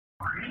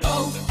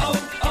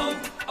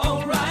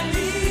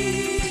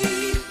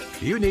O'Reilly.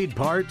 You need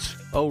parts?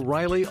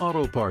 O'Reilly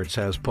Auto Parts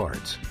has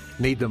parts.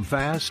 Need them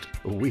fast?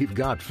 We've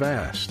got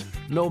fast.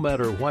 No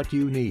matter what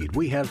you need,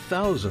 we have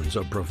thousands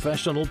of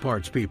professional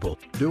parts people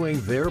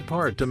doing their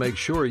part to make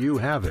sure you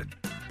have it.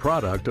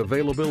 Product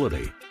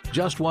availability.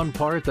 Just one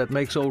part that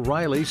makes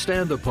O'Reilly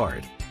stand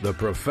apart. The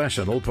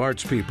professional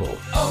parts people.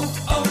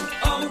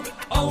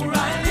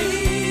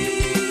 O'Reilly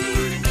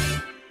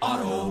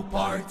Auto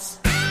Parts.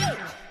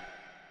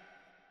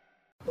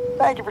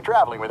 Thank you for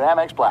traveling with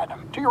Amex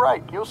Platinum. To your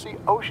right, you'll see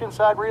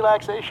oceanside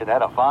relaxation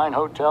at a fine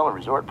hotel and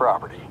resort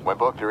property. When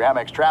booked through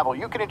Amex Travel,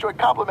 you can enjoy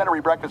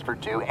complimentary breakfast for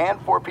 2 and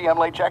 4 p.m.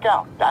 late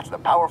checkout. That's the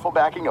powerful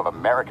backing of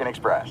American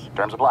Express.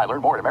 Terms apply.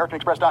 Learn more at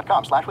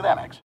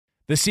americanexpress.com/withAmex.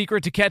 The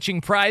secret to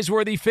catching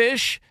prize-worthy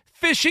fish?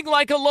 Fishing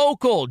like a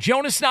local.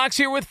 Jonas Knox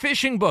here with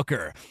Fishing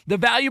Booker. The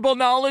valuable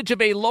knowledge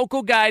of a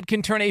local guide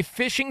can turn a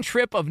fishing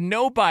trip of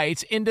no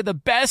bites into the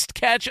best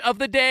catch of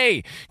the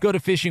day. Go to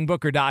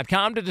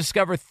fishingbooker.com to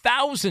discover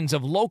thousands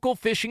of local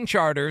fishing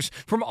charters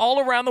from all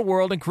around the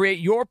world and create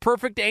your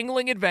perfect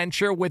angling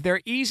adventure with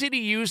their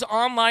easy-to-use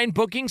online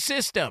booking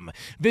system.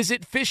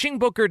 Visit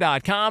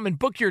fishingbooker.com and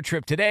book your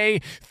trip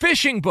today.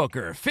 Fishing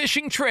Booker.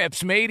 Fishing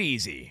trips made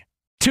easy.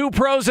 Two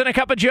pros and a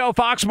cup of Joe,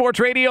 Fox Sports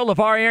Radio,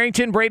 LeVar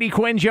Arrington, Brady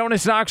Quinn,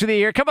 Jonas Knox with you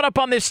here. Coming up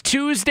on this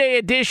Tuesday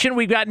edition,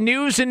 we've got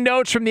news and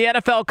notes from the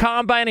NFL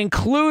Combine,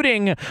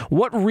 including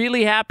what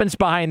really happens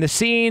behind the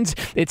scenes.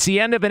 It's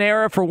the end of an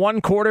era for one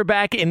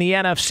quarterback in the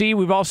NFC.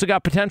 We've also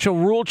got potential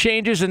rule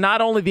changes in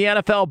not only the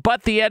NFL,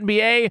 but the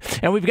NBA.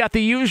 And we've got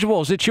the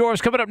usuals. It's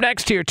yours coming up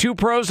next here. Two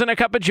pros and a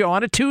cup of Joe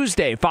on a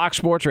Tuesday, Fox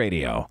Sports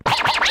Radio.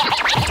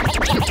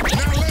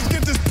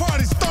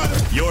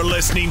 You're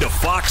listening to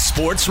Fox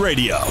Sports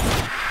Radio.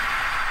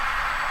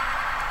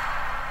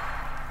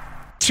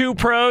 Two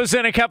pros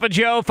and a cup of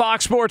Joe,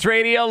 Fox Sports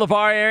Radio,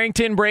 LeVar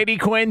Arrington, Brady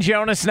Quinn,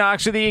 Jonas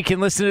Knox with you. You can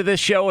listen to this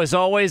show, as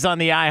always, on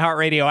the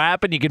iHeartRadio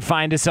app, and you can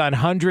find us on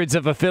hundreds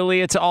of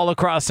affiliates all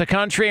across the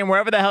country, and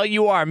wherever the hell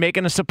you are,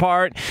 making us a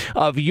part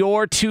of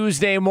your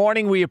Tuesday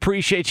morning. We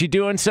appreciate you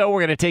doing so.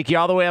 We're going to take you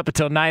all the way up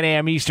until 9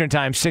 a.m. Eastern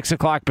Time, 6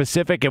 o'clock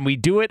Pacific, and we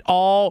do it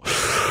all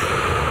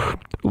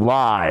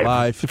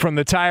live from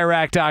the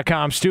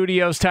TireRack.com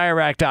studios.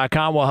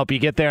 TireRack.com will help you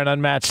get there. An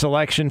unmatched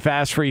selection,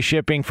 fast free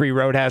shipping, free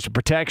road hazard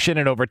protection,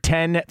 and over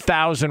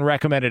 10,000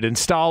 recommended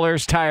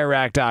installers.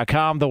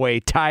 TireRack.com, the way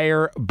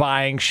tire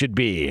buying should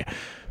be.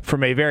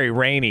 From a very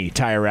rainy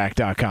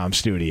TireRack.com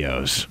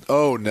studios.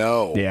 Oh,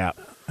 no. Yeah,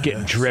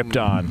 getting dripped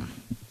on.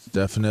 It's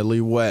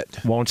definitely wet.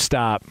 Won't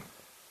stop.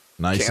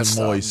 Nice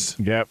and moist.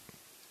 Yep.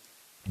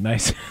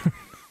 Nice.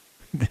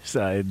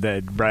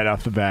 Right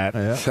off the bat.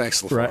 Yeah.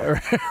 Thanks,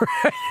 LeVar.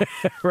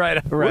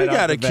 Right. We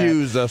got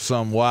accused of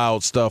some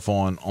wild stuff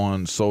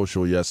on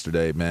social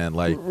yesterday, man.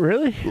 Like,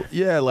 really?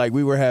 Yeah, like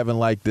we were having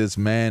like this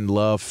man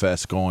love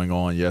fest going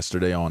on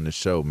yesterday on the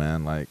show,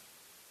 man. Like,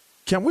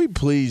 can we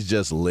please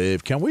just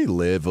live? Can we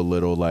live a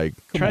little? Like,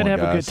 try to have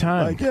guys. a good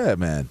time. Like, yeah,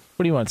 man.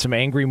 What do you want? Some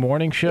angry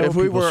morning show? If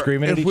we People were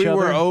screaming at each other? If we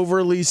were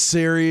overly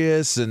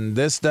serious and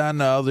this, that,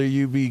 and the other,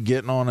 you'd be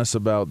getting on us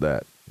about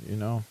that. You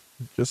know.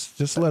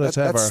 Just let us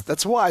have our.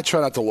 That's why I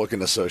try not to look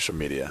into social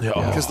media. Yeah.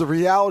 Because the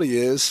reality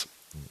is,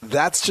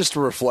 that's just a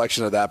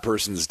reflection of that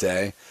person's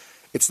day.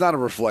 It's not a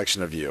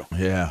reflection of you.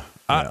 Yeah.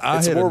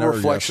 It's more a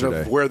reflection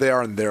of where they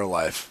are in their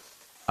life.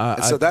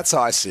 So that's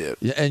how I see it.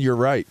 Yeah, and you're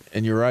right.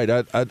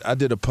 I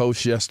did a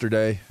post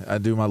yesterday. I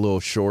do my little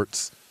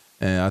shorts,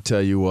 and I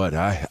tell you what,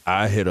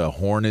 I hit a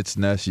hornet's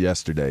nest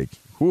yesterday.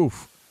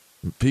 Woof.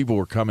 People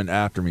were coming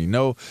after me.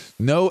 No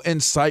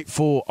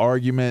insightful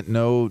argument.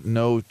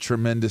 No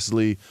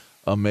tremendously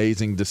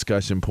amazing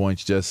discussion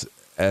points. Just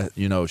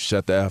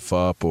shut the F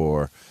up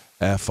or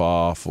F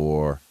off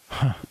or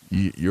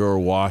you're a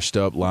washed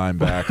up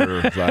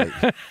linebacker.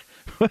 Like,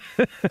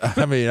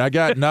 I mean, I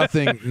got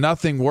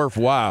nothing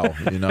worthwhile.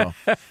 You know,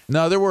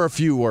 no, there were a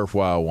few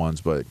worthwhile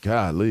ones, but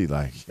golly,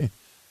 like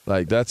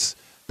that's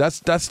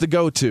the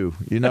go-to.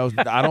 You know,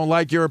 I don't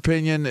like your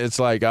opinion. It's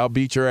like I'll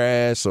beat your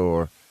ass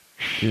or.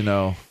 You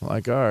know,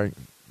 like, all right,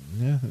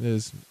 yeah, it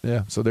is.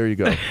 Yeah, so there you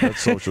go.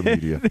 That's social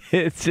media.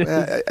 It's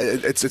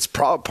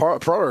part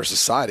of our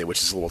society,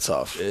 which is a little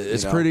tough.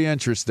 It's pretty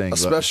interesting.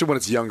 Especially when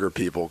it's younger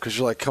people, because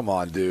you're like, come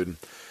on, dude,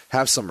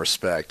 have some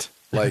respect.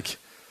 Like,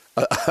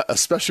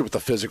 especially with the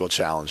physical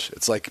challenge.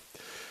 It's like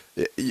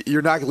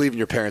you're not leaving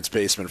your parents'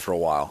 basement for a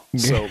while.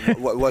 So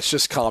let's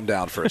just calm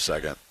down for a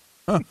second.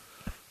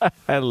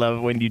 I love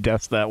it when you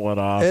dust that one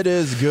off. It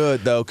is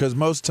good, though, because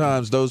most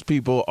times those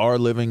people are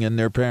living in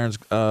their parents'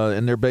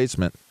 in their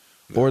basement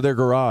or their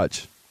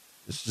garage.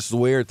 It's just a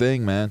weird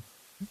thing, man.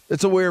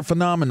 It's a weird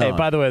phenomenon. Hey,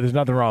 by the way, there's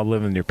nothing wrong with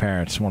living with your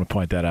parents. I want to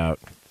point that out.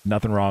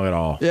 Nothing wrong at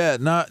all. Yeah,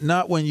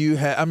 not when you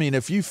have. I mean,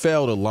 if you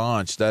fail to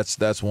launch,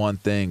 that's one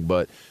thing.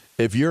 But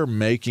if you're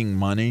making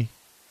money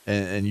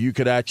and you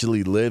could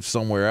actually live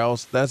somewhere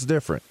else, that's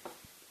different.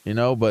 You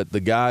know, but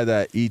the guy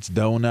that eats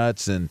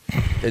donuts and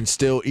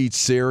still eats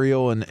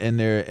cereal and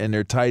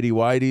their tidy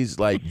whities,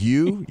 like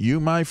you,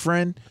 my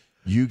friend,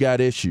 you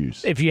got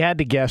issues. If you had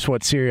to guess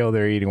what cereal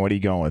they're eating, what are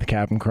you going with?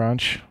 Cap'n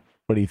Crunch?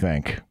 What do you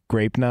think?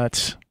 Grape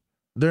nuts?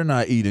 They're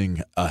not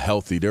eating a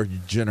healthy. They're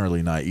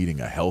generally not eating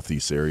a healthy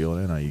cereal.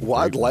 They're not eating. Well,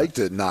 I'd like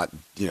to not,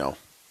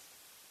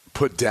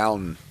 put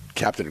down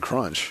Captain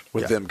Crunch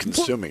with them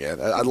consuming it.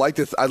 I'd like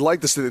to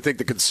think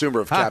the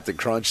consumer of Captain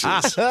Crunch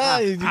is.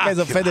 You guys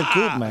offended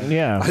Coop, man.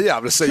 Yeah. Yeah,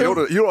 I'm gonna say you don't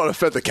want to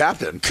offend the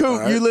captain.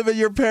 Coop, you live in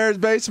your parents'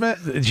 basement?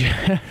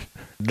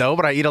 No,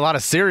 but I eat a lot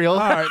of cereal. All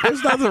right,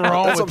 there's nothing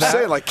wrong That's with what I'm that.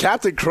 saying. Like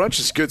Captain Crunch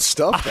is good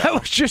stuff. I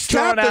was just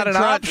throwing out an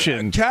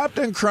option.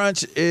 Captain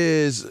Crunch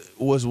was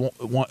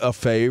a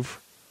fave.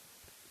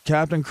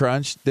 Captain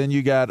Crunch. Then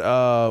you got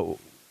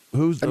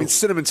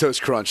Cinnamon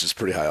Toast Crunch is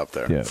pretty high up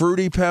there. Yeah.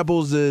 Fruity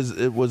Pebbles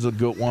was a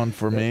good one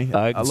for me.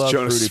 I love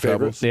Jonas' Fruity favorite.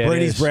 Pebbles. Yeah,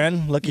 Brady's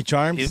brand, Lucky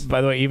Charms. By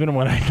the way, even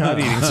when I'm not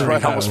eating That's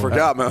right. I almost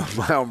forgot my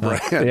own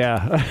brand.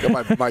 Yeah.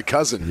 Got my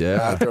cousin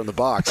out there in the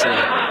box.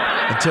 Yeah.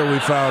 Until we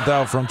found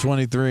out from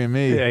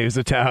 23andMe. Yeah, he was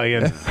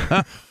Italian.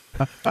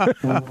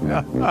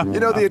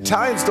 The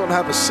Italians don't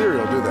have a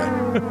cereal, do they?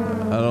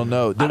 I don't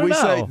know.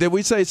 Did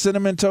we say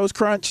Cinnamon Toast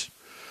Crunch?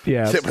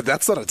 Yeah. Yeah, but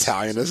that's not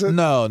Italian, is it?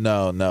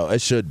 No.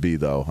 It should be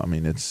though. I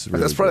mean, it's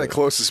really That's probably good. the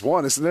closest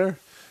one, isn't there?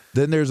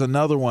 Then there's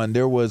another one.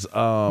 There was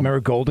Remember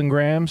Golden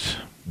Grams?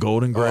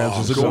 Golden Grams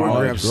was a good Golden one.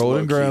 Grams is Golden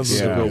low-key Grams was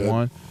a so good good.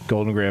 one.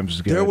 Golden Grams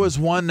is good. There was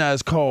one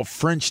that's called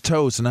French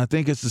Toast, and I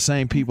think it's the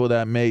same people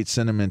that made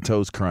Cinnamon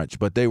Toast Crunch,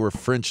 but they were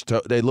French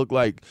toast. They look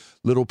like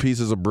little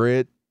pieces of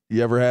bread.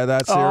 You ever had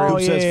that cereal? Oh,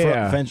 Coop says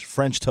yeah.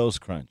 French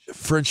Toast Crunch.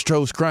 French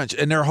Toast Crunch,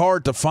 and they're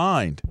hard to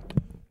find.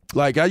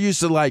 Like I used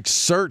to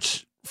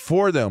search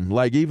for them,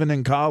 like even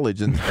in college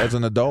and as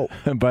an adult.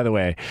 And by the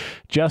way,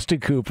 Justin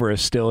Cooper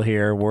is still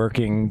here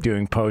working,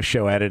 doing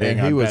post-show editing And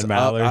he on was Ben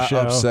Maller's show.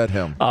 upset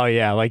him. Oh,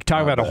 yeah. Like,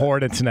 talk about a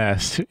hornet's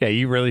nest. Yeah,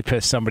 you really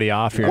pissed somebody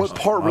off here. What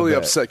part really bet.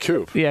 upset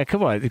Coop? Yeah,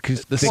 come on.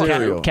 Because The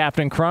cereal.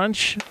 Captain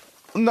Crunch?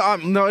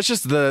 No, it's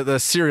just the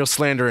cereal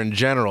slander in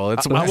general.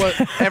 It's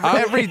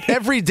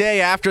every day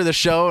after the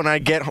show, and I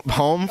get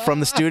home from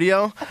the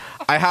studio,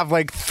 I have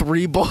like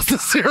 3 bowls of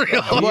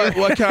cereal.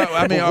 What kind?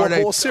 I mean, What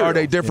bowl of cereal? are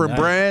they different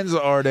brands?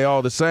 Or are they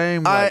all the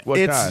same? Like,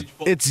 what kind?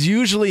 It's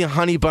usually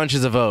Honey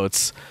Bunches of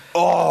Oats.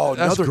 Oh,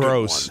 That's another good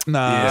gross. one.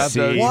 Nah, Yeah, that's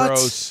see? What?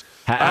 gross.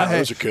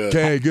 Those are good.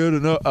 Can't get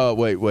enough. Oh,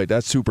 wait.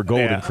 That's super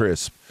golden Yeah.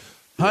 crisp.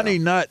 Honey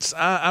nuts.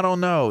 I don't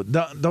know.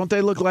 Don't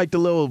they look like the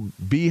little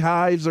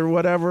beehives or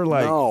whatever?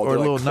 Like No, or they're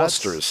little like nuts?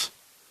 clusters.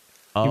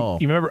 Oh,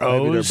 You remember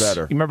maybe O's? they're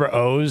better. You remember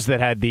O's that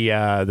had the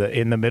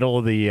in the middle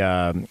of the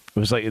it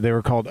was like they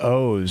were called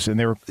O's, and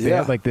they Yeah.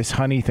 had like this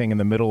honey thing in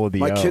the middle of the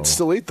My O. kids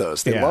still eat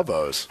those. They Yeah. love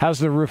those. How's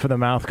the roof of the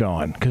mouth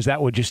going? Because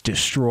that would just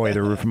destroy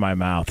the roof of my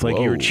mouth, like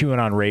you were Whoa. chewing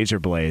on razor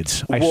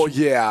blades. Well,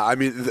 yeah. I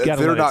mean, Gotta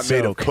they're let not it made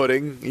of soak.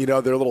 pudding. They're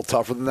a little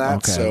tougher than that.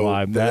 Okay, So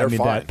well, they're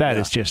fine. that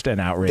Yeah. is just an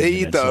outrage. They in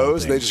eat itself,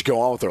 those. dude. They just go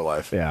on with their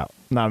life. Yeah,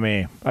 not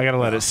me. I got to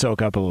let it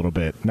soak up a little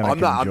bit. Then I I'm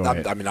can not. enjoy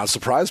it. I mean, I'm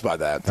surprised by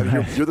that. I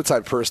mean, you're the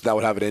type of person that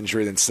would have an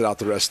injury and then sit out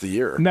the rest of the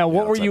year. Now,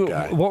 what were type you?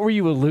 guy. What were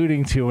you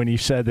alluding to when you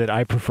said that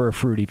I prefer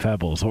Fruity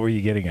Pebbles? What were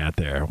you getting at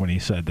there when you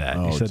said that?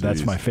 You Oh, said that's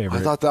geez. my favorite.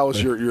 I thought that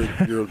was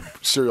your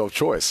cereal of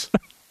choice.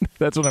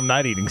 That's when I'm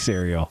not eating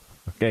cereal.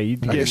 Okay, you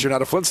I guess you're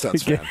not a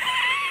Flintstones fan.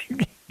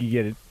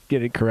 you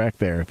get it correct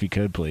there if you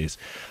could please.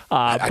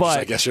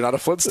 I guess you're not a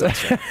Flintstones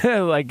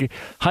fan. Like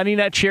Honey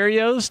Nut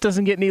Cheerios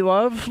doesn't get any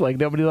love. Like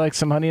nobody likes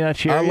some Honey Nut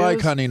Cheerios. I like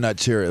Honey Nut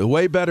Cheerios.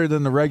 Way better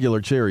than the regular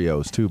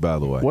Cheerios, too, by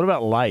the way. What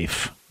about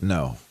Life?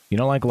 No. You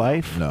don't like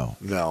Life? No.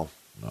 No.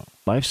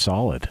 Life's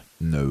solid.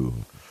 No.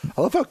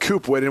 I love how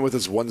Coop went in with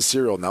his one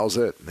cereal and that was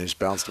it. And they just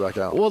bounced back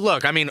out. Well,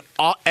 look, I mean,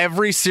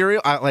 every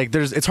cereal,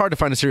 it's hard to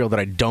find a cereal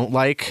that I don't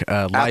like.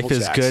 Life Apple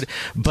is Jacks. good,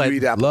 but Do you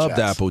eat Apple Loved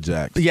Jacks? Apple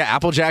Jacks. yeah,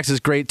 Apple Jacks is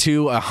great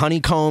too.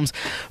 Honeycombs,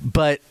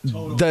 but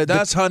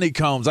That's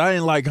honeycombs. I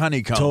didn't like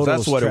honeycombs. Totals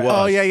That's what it trash. was.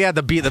 Oh yeah,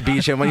 the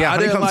beach one. Yeah, I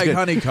didn't honeycombs like good.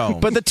 honeycomb.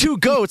 But the 2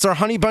 goats are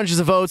Honey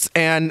Bunches of Oats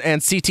and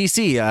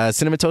CTC,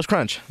 Cinnamon Toast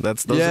Crunch.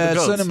 Those are Yeah, the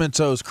goats. Cinnamon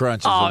Toast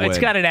Crunch is Oh, the it's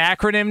way. got an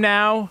acronym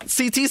now.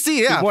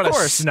 CTC, yeah, What of a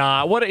course.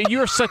 snot!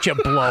 You're such a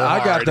blowhard.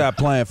 I got that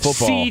playing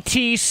football.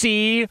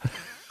 CTC.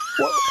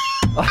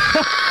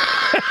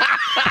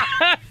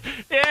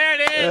 There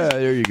it is. Yeah,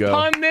 there you go.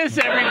 Pun this,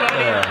 everybody.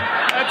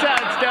 That's how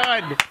it's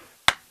done.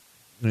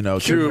 You know,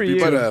 Coop, you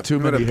might have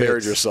many buried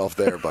hits. yourself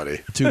there,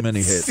 buddy. Too many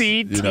hits.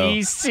 You know.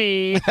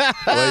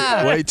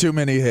 CTC. way too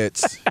many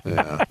hits.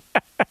 Yeah.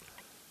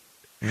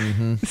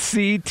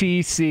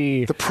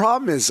 CTC. The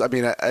problem is, I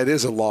mean, it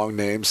is a long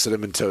name,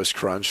 Cinnamon Toast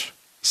Crunch.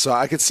 So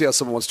I could see how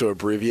someone wants to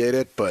abbreviate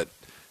it, but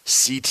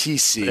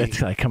CTC.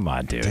 It's like, come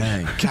on, dude.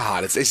 Dang.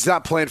 God, it's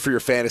not playing for your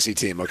fantasy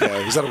team,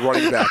 okay? He's not a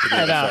running back in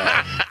the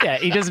NFL. Yeah,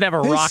 he doesn't have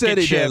a He rocket said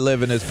he ship. didn't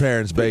live in his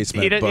parents'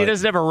 basement. He but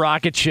doesn't have a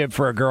rocket ship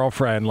for a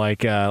girlfriend like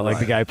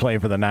the guy playing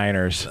for the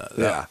Niners.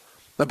 Yeah.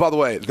 And by the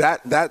way,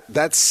 that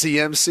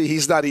CMC,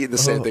 he's not eating the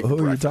same thing for who are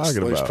you breakfast.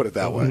 talking Let me just about? put it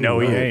that way. No,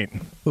 he ain't.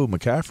 Who,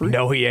 McCaffrey?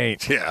 No, he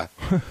ain't. Yeah.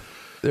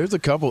 There's a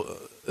couple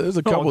dudes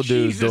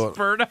Jesus, doing.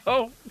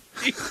 Berto.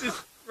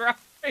 Jesus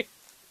Christ.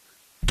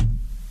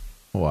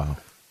 Wow.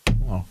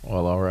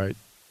 Well, all right.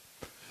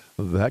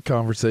 That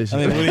conversation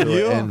I mean, came what to do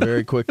you- an end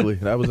very quickly.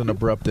 That was an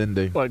abrupt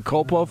ending. What,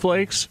 Coplo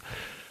flakes?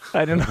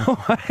 I don't know.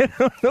 I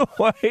don't know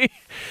why.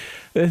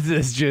 This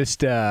is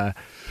just. I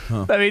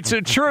mean, it's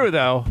true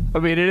though. I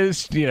mean, it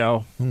is.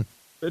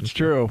 It's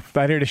true.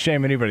 Not here to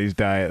shame anybody's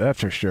diet. That's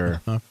for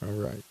sure. All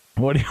right.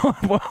 What do you?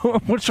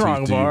 What's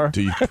wrong, Bar?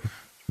 Do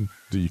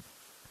you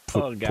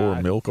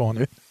pour milk on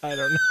it? I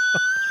don't know.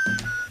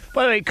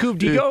 By the way, Coop,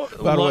 do you go?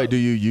 By the way, do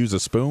you use a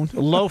spoon?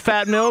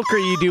 Low-fat milk, or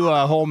you do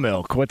whole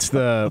milk? What's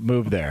the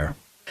move there?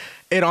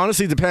 It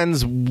honestly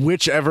depends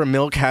whichever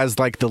milk has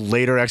like the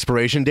later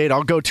expiration date.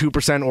 I'll go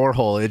 2% or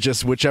whole. It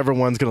just whichever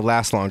one's going to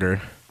last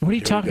longer. What are you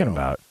talking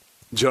about?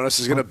 Jonas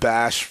is going to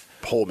bash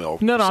whole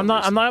milk. No, I'm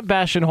not. I'm not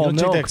bashing whole You don't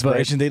milk. check the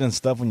expiration date and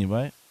stuff when you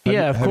buy it?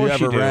 Yeah, of Have course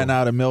you ever do. ran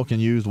out of milk and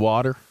used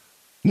water?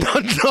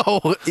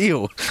 No,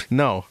 ew,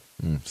 no.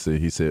 See,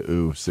 he said,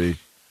 "Ooh, see."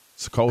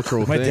 It's a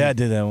cultural My thing. dad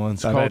did that once.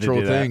 It's a I've had to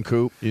cultural do that. thing,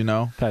 Coop.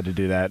 Had to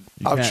do that.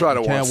 I've tried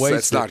it You can't once. waste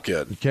It's it. not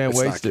good. You can't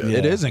It's waste not it. good.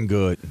 It isn't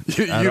good.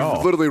 You'd at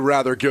all. literally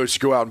rather go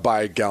and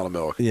buy a gallon of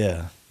milk.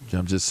 Yeah.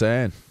 I'm just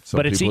saying. Some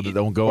But it's people that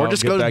don't go Or out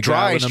just and get go that dry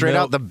gallon of straight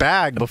milk. out the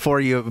bag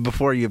before you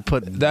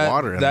put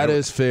water in That there.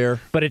 is fair.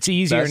 But it's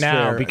easier That's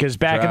now fair. because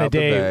back in Dry the out the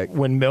day bag.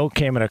 when milk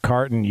came in a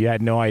carton, you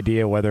had no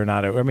idea whether or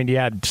not it. I mean, you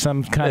had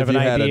some kind If of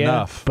an you had idea,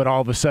 enough. but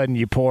all of a sudden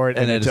you pour it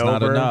And it's it's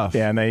not over. enough.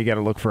 Yeah, now you got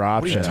to look for What are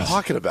options. you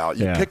talking about?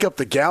 You Yeah. pick up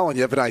the gallon,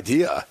 you have an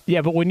idea.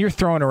 Yeah, but when you're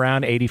throwing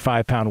around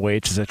 85-pound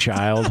weights as a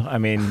child, I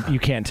mean, you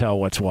can't tell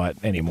what's what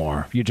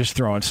anymore. You're just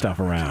throwing stuff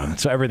around,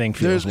 so everything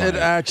feels It light.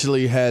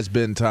 actually has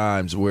been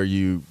times where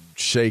you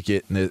shake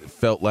it and it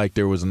felt like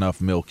there was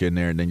enough milk in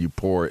there, and then you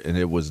pour it and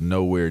it was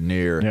nowhere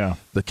near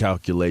the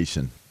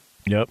calculation.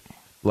 Yep.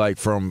 Like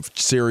from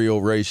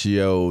cereal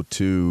ratio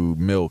to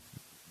milk,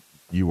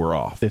 you were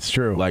off. It's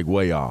true. Like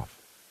way off.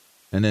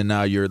 And then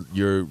now you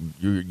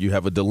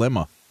have a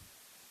dilemma.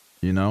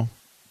 You know?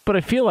 But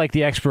I feel like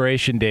the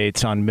expiration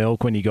dates on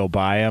milk when you go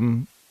buy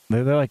them,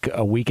 they're like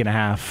a week and a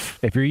half.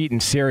 If you're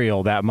eating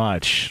cereal that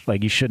much,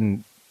 like you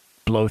shouldn't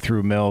blow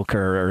through milk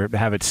or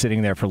have it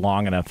sitting there for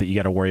long enough that you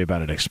got to worry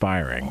about it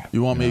expiring.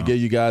 You want me to give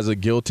you guys a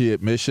guilty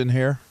admission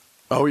here?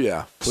 Oh,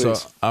 yeah.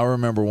 Please. So I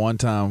remember one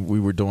time we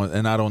were doing,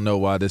 and I don't know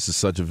why this is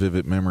such a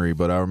vivid memory,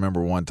 but I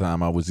remember one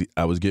time I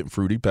was getting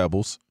Fruity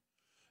Pebbles,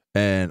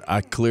 and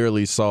I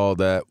clearly saw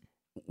that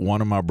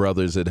one of my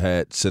brothers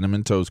had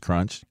Cinnamon Toast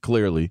Crunch,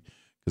 clearly,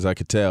 because I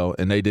could tell,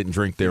 and they didn't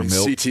drink their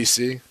milk.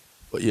 CTC?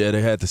 But yeah,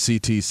 they had the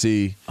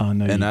CTC, Oh,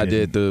 no, and you I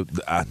didn't.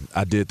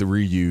 did the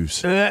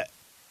reuse.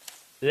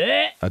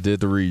 I did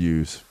the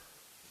reuse.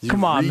 You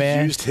Come on,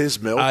 man. Used his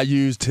milk? I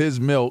used his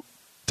milk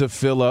to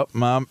fill up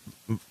my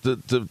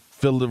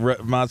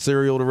my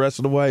cereal the rest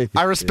of the way.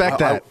 I respect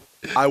that.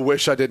 I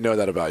wish I didn't know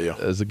that about you.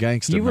 As a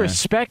gangster, You man.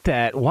 respect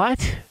that.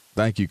 What?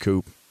 Thank you,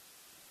 Coop.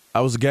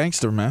 I was a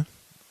gangster, man.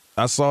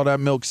 I saw that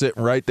milk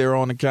sitting right there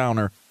on the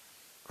counter,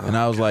 and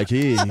I was like,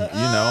 he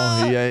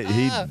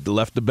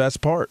left the best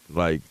part.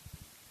 Like,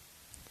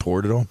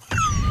 poured it on.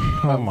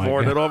 Oh, my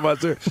poured God. it on my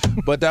cereal.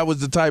 But that was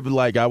the type of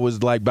I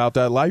was like about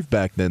that life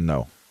back then,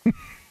 though.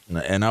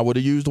 And I would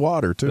have used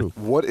water too.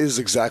 What is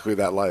exactly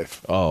that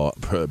life? Oh,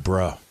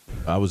 bro,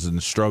 I was in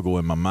the struggle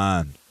in my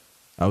mind.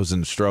 I was in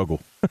the struggle.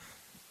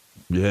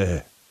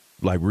 Yeah,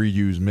 like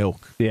reuse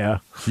milk. Yeah.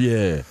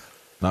 Yeah.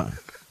 Not,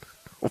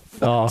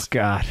 Oh,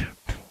 God.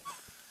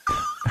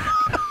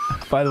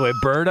 By the way,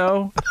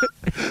 Birdo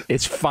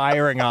is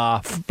firing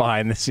off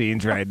behind the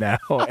scenes right now,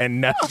 and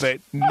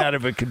none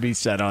of it could be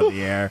said on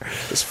the air.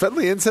 Is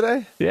Fenley in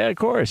today? Yeah, of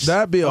course.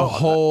 that'd be a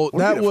whole. what do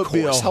you That mean, would of be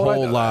a course? How would I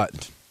whole know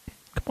lot.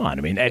 Come on,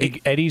 I mean,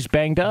 Eddie's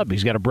banged up.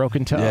 He's got a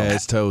broken toe. Yeah,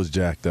 his toes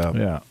jacked up.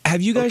 Yeah.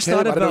 Have you guys Okay,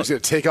 thought I know about? he's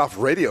going to take off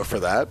radio for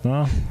that.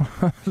 Well,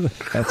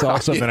 that's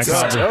also been a Go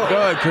conversation.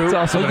 ahead, Coop. It's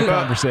also been a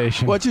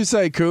conversation. What you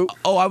say, Coop?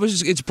 Oh,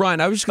 it's Brian.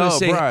 I was just going to Oh,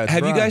 say, Brian, have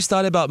you Brian. guys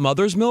thought about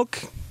mother's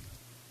milk?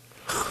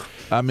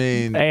 I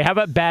mean, Hey, how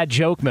about bad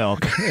joke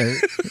milk?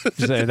 Is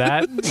there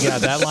that? You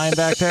got that line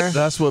back there?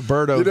 that's what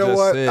Birdo You know just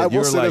what? said. I will You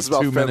were say like this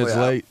about 2 minutes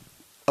Fenley. late.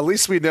 At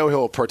least we know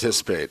he'll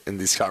participate in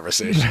these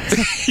conversations.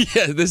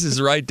 Yeah, this is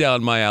right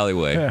down my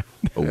alleyway.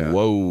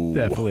 Whoa.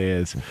 Definitely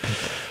is.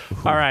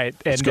 All right.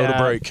 Let's and, go to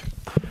break.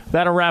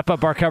 That'll wrap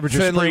up our coverage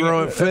of Finley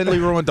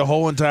spring. ruined the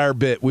whole entire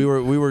bit. We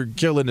were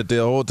killing it the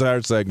whole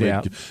entire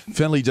segment. Yeah.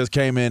 Finley just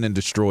came in and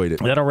destroyed it.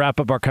 That'll wrap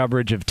up our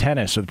coverage of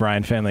tennis with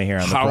Brian Finley here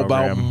on the How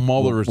program. about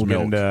mother's we'll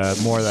milk? get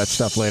into more of that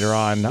stuff later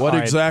on. What All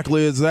right.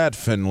 exactly is that,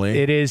 Finley?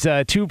 It is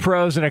Two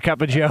Pros and a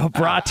Cup of Joe,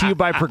 brought to you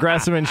by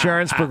Progressive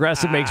Insurance.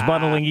 Progressive makes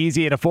bundling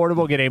easy and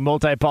affordable. Get a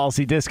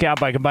multi-policy discount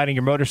by combining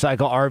your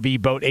motorcycle,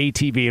 RV, boat,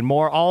 ATV, and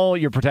more. All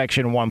your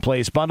protection in one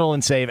place. Bundle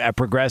and save at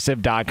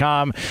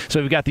Progressive.com.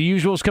 So we've got the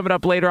usuals coming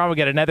up later on. We've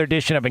got another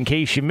edition of In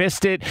Case You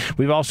Missed It.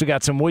 We've also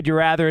got some Would You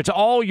Rather. It's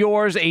all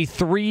yours, a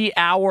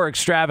 3-hour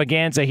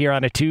extravaganza here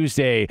on a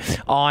Tuesday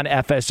on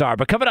FSR.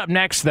 But coming up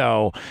next,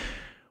 though,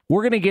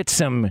 we're going to get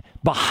some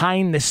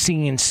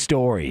behind-the-scenes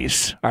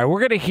stories. All right, we're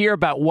going to hear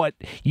about what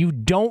you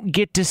don't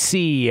get to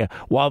see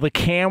while the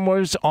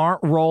cameras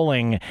aren't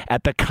rolling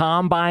at the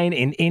Combine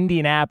in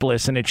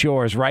Indianapolis, and it's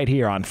yours right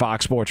here on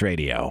Fox Sports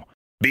Radio.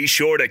 Be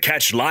sure to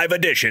catch live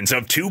editions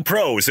of Two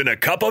Pros and a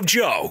Cup of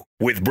Joe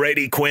with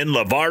Brady Quinn,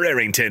 LeVar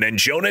Arrington, and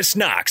Jonas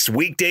Knox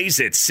weekdays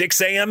at 6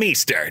 a.m.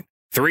 Eastern,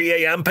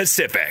 3 a.m.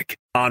 Pacific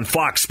on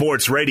Fox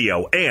Sports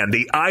Radio and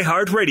the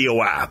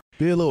iHeartRadio app.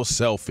 Be a little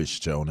selfish,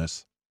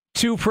 Jonas.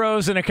 Two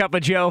Pros and a Cup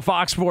of Joe,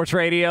 Fox Sports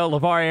Radio,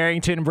 LeVar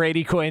Arrington,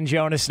 Brady Quinn,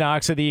 Jonas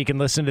Knox. So that you can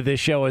listen to this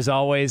show, as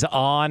always,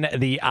 on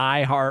the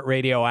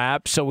iHeartRadio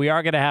app. So we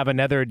are going to have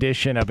another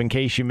edition of In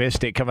Case You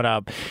Missed It coming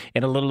up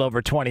in a little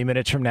over 20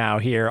 minutes from now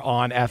here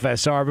on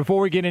FSR.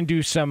 Before we get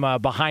into some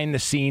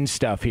behind-the-scenes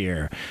stuff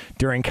here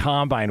during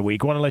Combine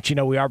Week, I want to let you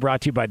know we are brought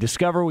to you by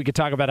Discover. We could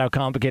talk about how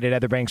complicated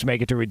other banks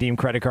make it to redeem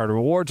credit card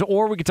rewards,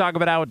 or we could talk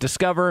about how at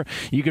Discover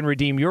you can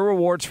redeem your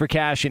rewards for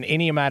cash in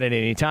any amount at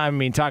any time. I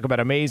mean, talk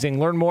about amazing.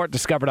 Learn more at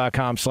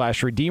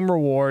discover.com/redeem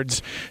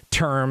rewards.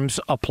 Terms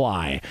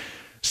apply.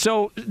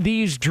 So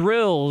these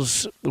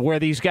drills where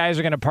these guys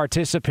are going to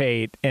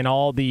participate in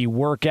all the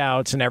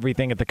workouts and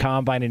everything at the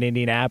Combine in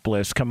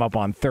Indianapolis come up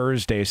on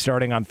Thursday,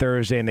 starting on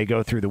Thursday, and they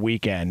go through the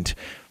weekend.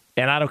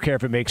 And I don't care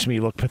if it makes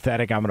me look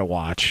pathetic. I'm going to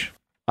watch.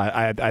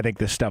 I think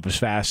this stuff is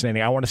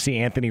fascinating. I want to see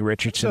Anthony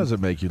Richardson. It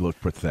doesn't make you look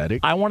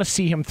pathetic. I want to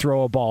see him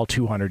throw a ball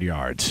 200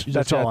 yards. You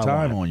That's just all got I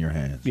time want. on your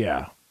hands.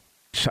 Yeah.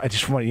 I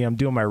just want, I'm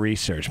doing my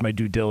research, my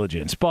due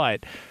diligence.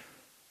 But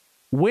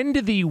when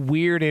do the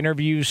weird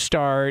interviews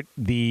start,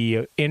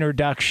 the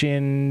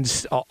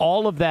introductions,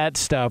 all of that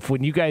stuff?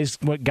 When you guys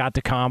got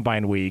to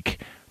Combine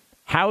Week,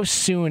 how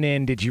soon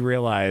in did you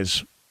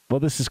realize, well,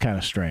 this is kind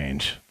of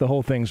strange? The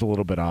whole thing's a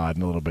little bit odd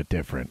and a little bit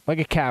different, like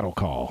a cattle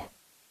call,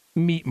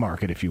 meat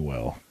market, if you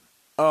will.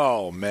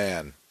 Oh,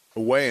 man.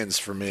 Weigh-ins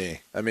for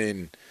me. I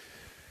mean,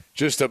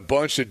 just a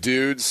bunch of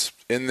dudes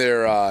in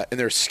their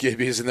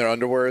skivvies and their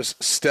underwears,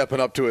 stepping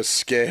up to a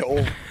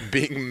scale,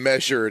 being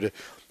measured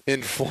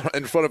in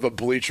front of a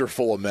bleacher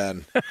full of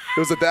men. It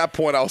was at that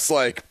point I was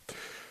like,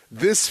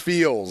 this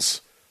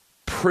feels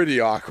pretty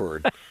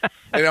awkward.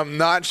 And I'm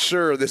not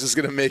sure this is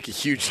going to make a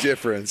huge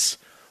difference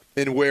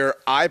in where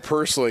I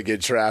personally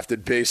get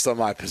drafted based on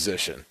my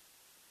position.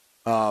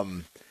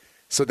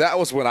 So that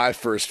was when I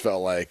first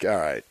felt like, all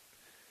right,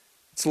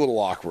 it's a little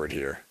awkward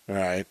here. All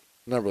right.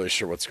 I'm not really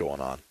sure what's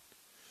going on.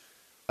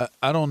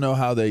 I don't know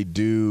how they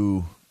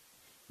do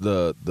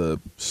the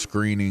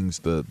screenings,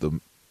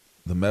 the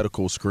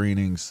medical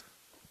screenings,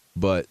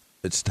 but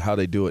it's how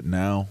they do it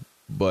now.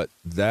 But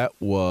that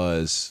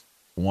was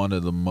one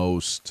of the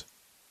most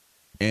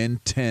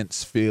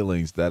intense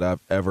feelings that I've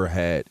ever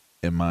had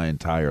in my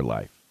entire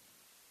life.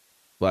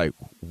 Like,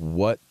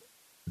 what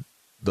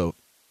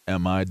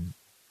am I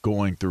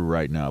going through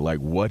right now? Like,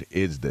 what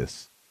is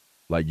this?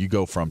 Like, you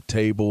go from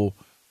table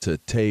to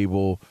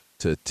table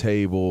to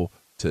table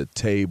to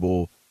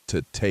table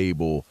to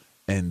table,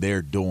 and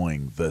they're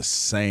doing the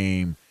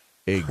same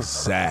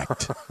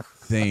exact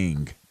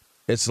thing.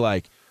 It's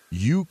like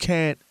you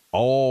can't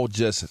all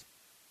just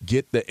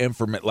get the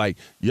information. Like,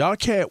 y'all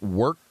can't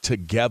work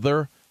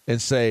together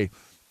and say,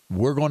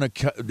 we're going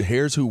to,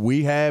 here's who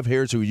we have,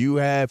 here's who you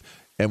have,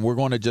 and we're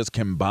going to just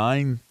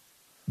combine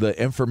the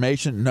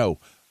information. No,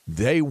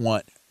 they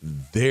want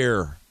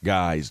their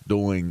guys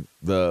doing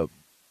the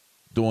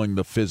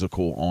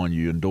physical on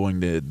you and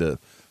doing the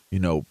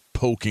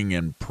poking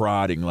and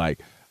prodding. Like,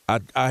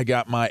 I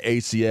got my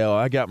ACL,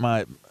 I got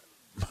my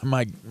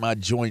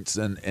joints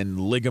and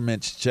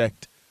ligaments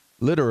checked,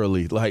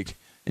 literally. Like,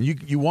 and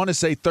you want to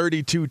say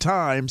 32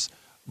 times,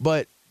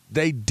 but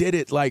they did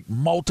it like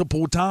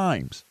multiple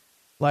times.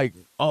 Like,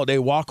 oh, they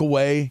walk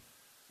away.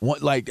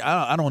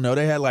 I don't know.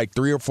 They had like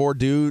 3 or 4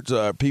 dudes,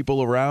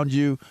 people around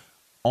you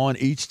on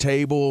each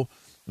table.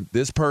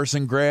 This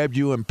person grabbed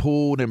you and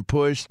pulled and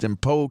pushed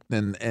and poked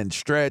and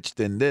stretched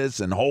and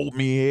this and hold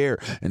me here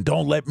and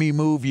don't let me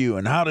move you.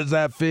 And how does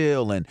that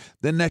feel? And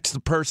the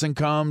next person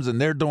comes and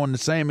they're doing the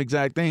same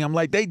exact thing. I'm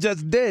like, they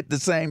just did the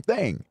same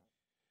thing.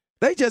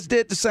 They just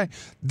did the same.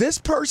 This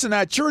person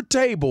at your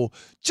table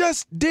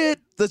just did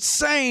the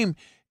same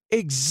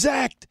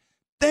exact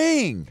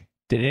thing.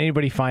 Did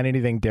anybody find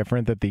anything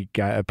different that the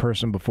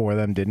person before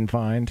them didn't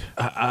find?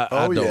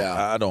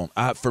 I don't.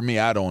 For me,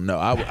 I don't know.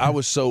 I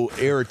was so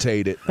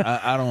irritated.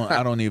 I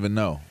don't even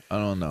know. I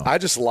don't know. I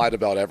just lied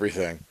about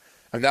everything,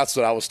 and that's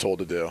what I was told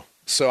to do.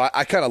 So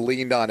I kind of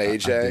leaned on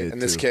AJ in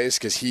this case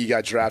because he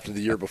got drafted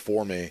the year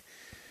before me.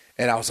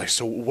 And I was like,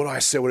 so what do I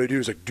say? What do I do?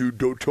 He's like, dude,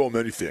 don't tell him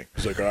anything.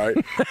 He's like, all right.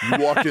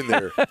 You walk in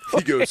there.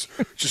 He goes,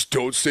 just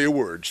don't say a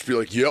word. Just be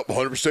like, yep,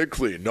 100%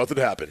 clean. Nothing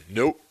happened.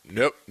 Nope,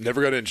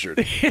 never got injured.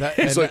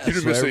 He's like, you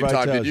didn't miss any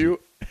time, did you?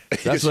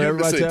 That's what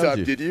everybody tells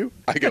you. Did you?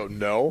 I go,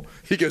 no.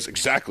 He goes,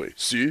 exactly.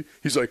 See?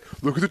 He's like,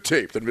 look at the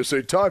tape. Didn't miss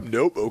any time?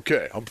 Nope.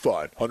 Okay, I'm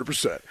fine.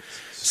 100%.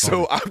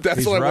 So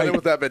that's why I went in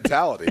with that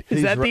mentality.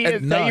 Is that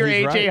your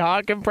AJ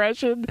Hawk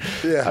impression?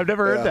 Yeah. I've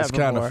never heard that It's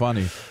kind of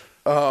funny.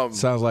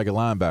 Sounds like a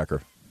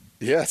linebacker.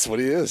 Yeah, that's what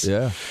he is.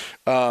 Yeah.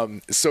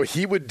 So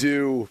he would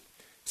do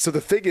 – so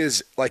the thing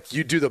is, like,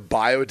 you do the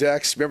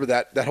Biodex. Remember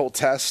that whole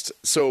test?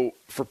 So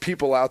for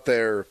people out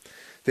there,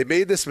 they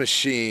made this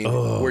machine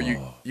where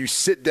you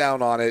sit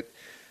down on it.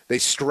 They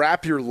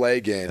strap your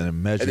leg in,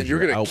 and then you're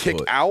going to kick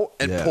out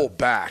and pull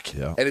back.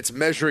 Yeah. And it's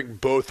measuring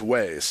both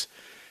ways.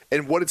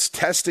 And what it's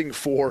testing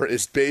for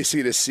is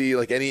basically to see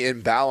like any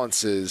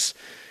imbalances,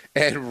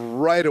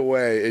 and right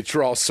away it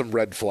draws some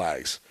red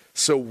flags.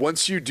 So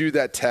once you do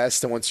that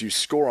test and once you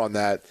score on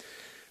that,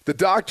 the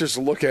doctors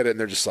look at it and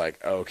they're just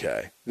like,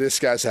 okay, this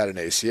guy's had an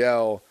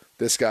ACL,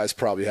 this guy's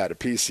probably had a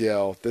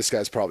PCL, this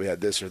guy's probably had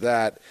this or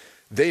that.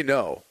 They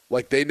know.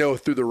 Like, they know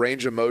through the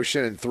range of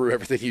motion and through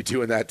everything you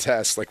do in that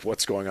test, like,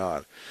 what's going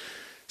on.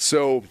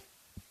 So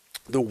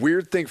the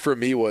weird thing for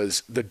me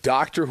was the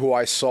doctor who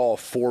I saw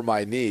for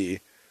my knee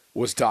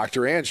was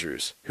Dr.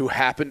 Andrews, who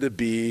happened to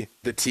be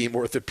the team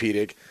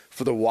orthopedic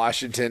for the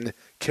Washington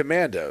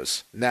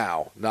Commandos.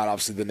 Now, not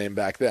obviously the name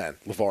back then.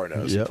 LeVar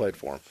knows. He played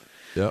for him.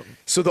 Yep.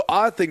 So the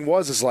odd thing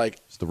was like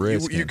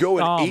you go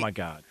in my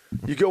God.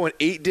 You go in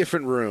 8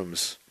 different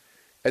rooms,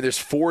 and there's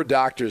 4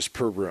 doctors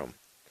per room,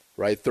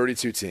 right?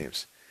 32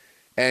 teams.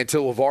 And to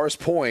LeVar's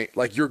point,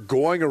 like, you're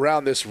going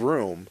around this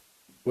room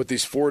with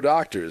these 4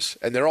 doctors,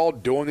 and they're all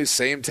doing these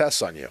same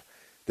tests on you.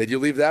 Then you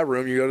leave that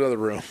room, you go to another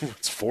room.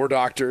 It's 4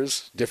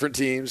 doctors, different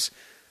teams.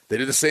 They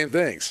do the same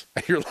things.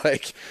 And you're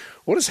like,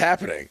 what is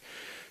happening?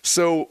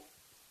 So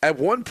at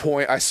one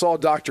point, I saw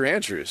Dr.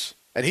 Andrews,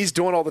 and he's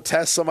doing all the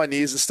tests on my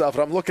knees and stuff,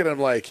 and I'm looking at him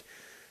like,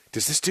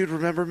 does this dude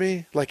remember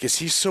me? Like, is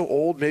he so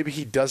old? Maybe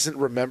he doesn't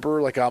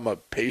remember, like, I'm a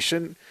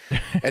patient.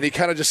 And he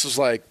kind of just was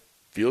like,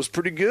 feels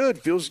pretty good,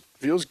 feels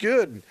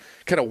good.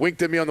 Kind of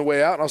winked at me on the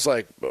way out, and I was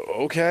like,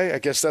 okay, I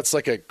guess that's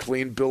like a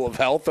clean bill of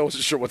health. I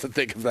wasn't sure what to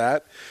think of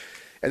that.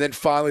 And then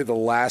finally, the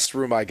last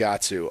room I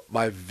got to,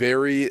 my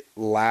very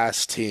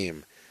last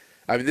team.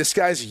 I mean, this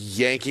guy's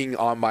yanking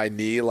on my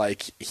knee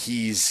like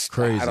he's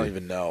crazy. I don't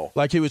even know.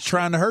 Like he was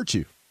trying to hurt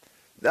you.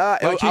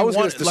 Like I was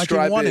going to describe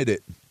like he wanted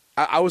it.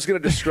 I was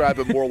going to describe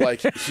it more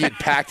like he had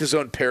packed his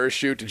own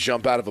parachute to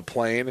jump out of a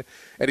plane,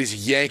 and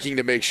he's yanking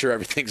to make sure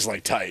everything's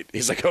like tight.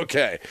 He's like,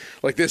 okay,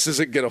 like this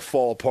isn't going to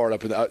fall apart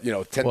up in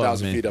the,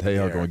 10,000 feet up in the air. They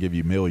are going to give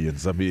you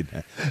millions. I mean,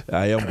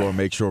 I am going to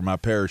make sure my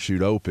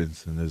parachute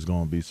opens and is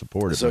going to be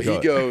supported. So he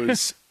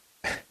goes,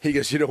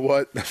 you know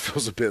what? That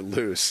feels a bit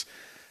loose.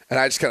 And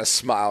I just kind of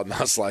smiled, and I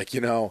was like,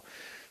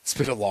 it's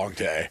been a long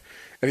day.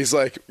 And he's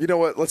like, you know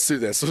what? Let's do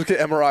this. Let's get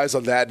MRIs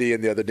on that knee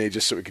and the other knee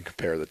just so we can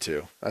compare the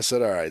two. I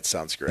said, all right,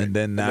 sounds great. And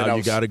then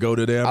you got to go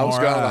to the MRIs. I was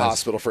gone to the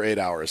hospital for 8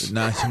 hours.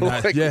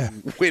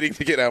 Waiting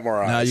to get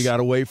MRIs. Now you got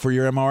to wait for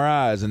your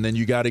MRIs, and then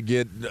you got to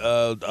get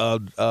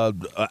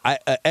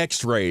an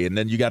X-ray, and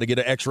then you got to get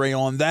an X-ray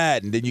on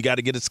that, and then you got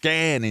to get a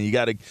scan, and you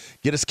got to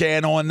get a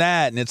scan on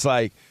that. And it's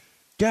like,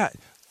 God,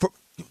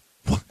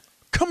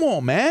 come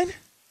on, man.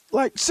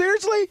 Like,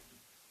 seriously?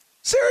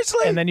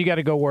 And then you got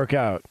to go work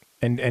out.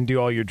 And do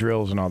all your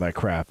drills and all that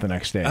crap the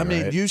next day. I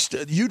mean, right?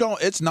 you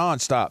don't. It's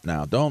nonstop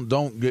now.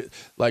 Don't get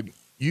like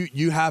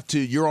you have to.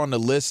 You're on the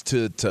list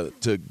to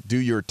do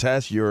your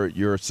test,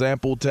 your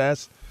sample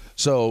test.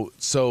 So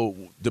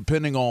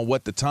depending on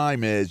what the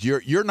time is,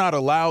 you're not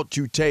allowed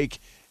to take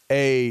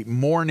a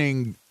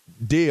morning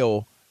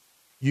deal.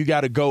 You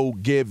got to go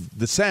give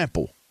the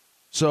sample.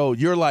 So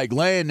you're like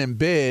laying in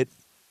bed,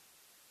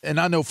 and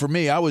I know for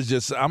me, I'm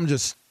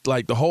just.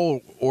 Like, the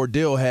whole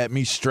ordeal had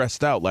me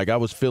stressed out. Like, I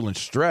was feeling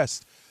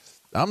stressed.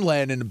 I'm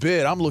laying in the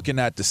bed. I'm looking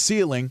at the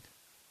ceiling,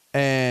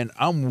 and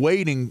I'm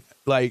waiting,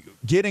 like,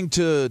 getting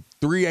to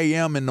 3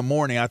 a.m. in the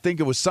morning. I think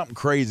it was something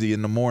crazy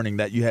in the morning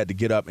that you had to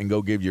get up and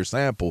go give your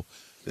sample.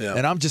 Yeah.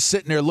 And I'm just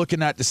sitting there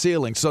looking at the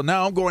ceiling. So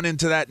now I'm going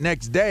into that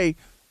next day.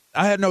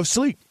 I had no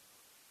sleep.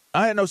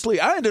 I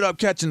ended up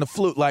catching the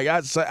flu. Like,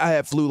 I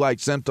had flu-like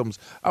symptoms.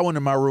 I went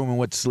in my room and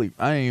went to sleep.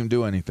 I didn't even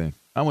do anything.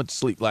 I went to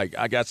sleep. Like,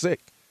 I got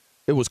sick.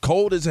 It was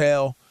cold as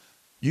hell.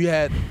 You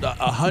had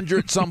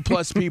 100-some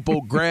plus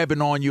people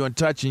grabbing on you and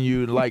touching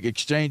you, like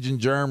exchanging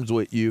germs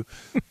with you.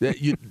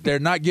 They're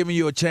not giving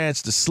you a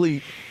chance to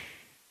sleep.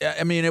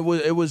 I mean, it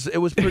was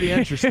pretty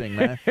interesting,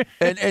 man.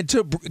 And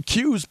to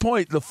Q's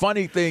point, the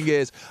funny thing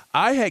is,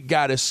 I had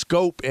got a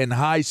scope in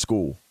high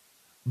school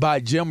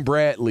by Jim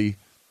Bradley,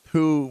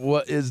 who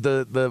is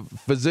the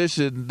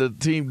physician, the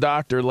team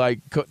doctor, like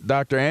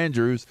Dr.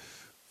 Andrews,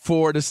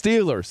 for the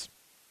Steelers.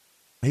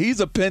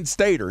 He's a Penn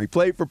Stater. He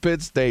played for Penn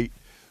State.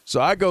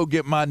 So I go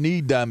get my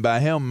knee done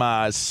by him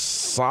my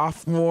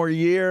sophomore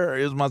year.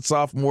 It was my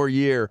sophomore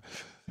year.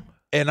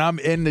 And I'm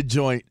in the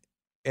joint,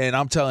 and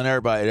I'm telling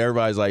everybody.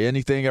 Everybody's like,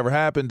 anything ever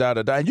happened,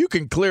 da-da-da. And you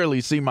can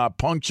clearly see my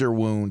puncture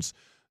wounds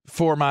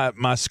for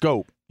my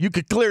scope. You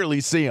could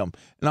clearly see them.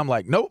 And I'm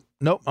like, nope,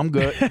 I'm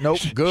good. Nope,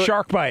 good.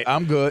 Shark bite.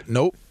 I'm good.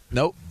 Nope.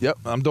 Yep,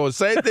 I'm doing the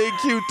same thing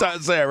Q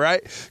said,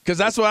 right? Because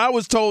that's what I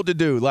was told to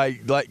do.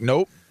 Like,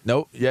 nope.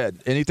 Yeah.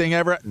 Anything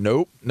ever?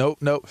 Nope.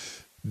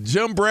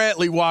 Jim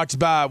Bradley walks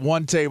by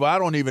one table. I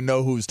don't even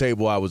know whose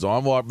table I was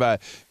on. Walked by.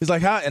 He's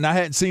like, how? And I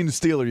hadn't seen the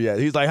Steeler yet.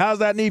 He's like, how's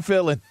that knee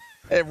feeling?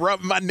 And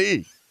rubbing my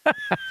knee.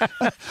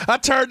 I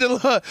turned to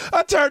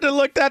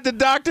look at the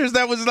doctors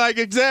that was like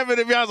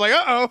examining me. I was like,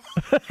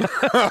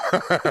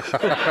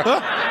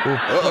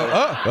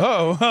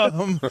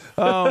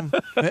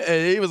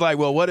 and he was like,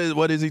 well, what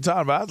is he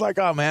talking about? I was like,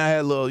 oh man, I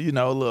had a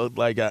little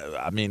like,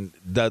 I mean,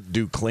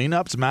 do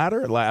cleanups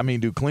matter? Like, I mean,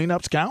 do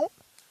cleanups count?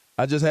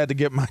 I just had to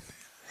get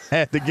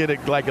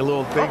it like a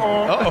little thing.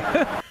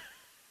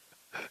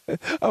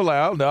 I was like,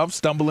 I don't know. I'm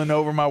stumbling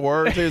over my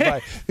words.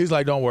 He's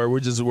like, don't worry. We'll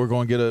get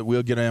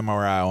an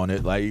MRI on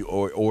it. Like,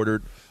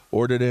 ordered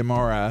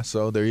MRI.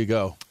 So there you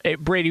go. Hey,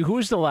 Brady,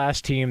 who's the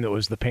last team that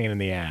was the pain in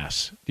the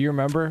ass? Do you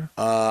remember?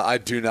 I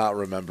do not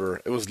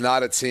remember. It was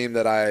not a team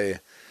that I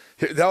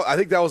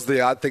think that was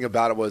the odd thing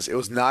about it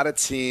was not a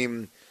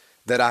team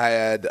that I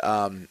had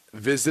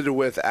visited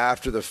with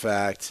after the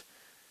fact,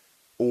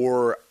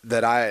 or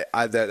that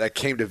that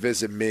came to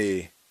visit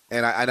me,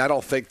 and I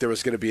don't think there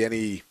was going to be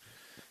any,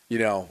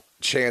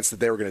 chance that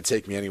they were going to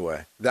take me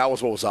anyway. That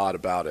was what was odd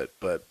about it.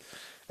 But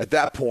at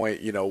that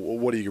point,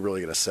 what are you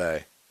really going to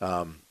say?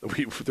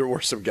 There were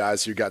some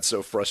guys who got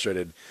so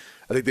frustrated.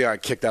 I think they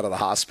got kicked out of the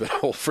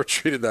hospital for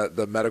treating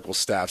the medical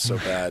staff so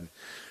bad,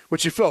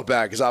 which you felt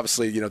bad because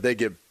obviously, they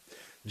get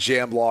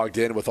jam logged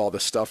in with all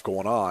this stuff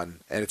going on,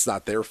 and it's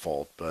not their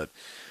fault. But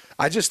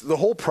the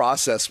whole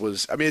process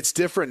was, it's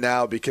different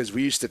now because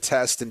we used to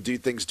test and do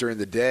things during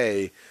the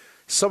day.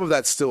 Some of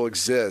that still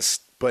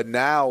exists. But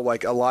now,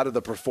 like, a lot of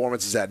the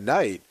performances at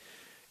night,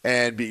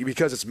 and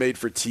because it's made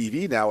for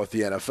TV now with the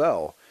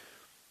NFL,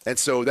 and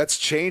so that's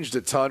changed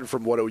a ton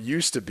from what it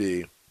used to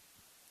be,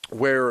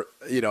 where,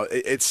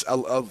 it's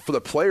for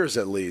the players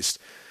at least,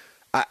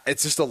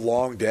 it's just a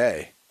long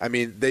day.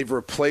 They've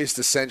replaced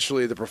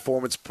essentially the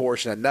performance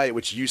portion at night,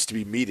 which used to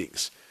be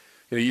meetings.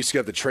 You used to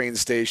go to the train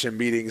station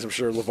meetings. I'm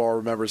sure LeVar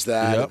remembers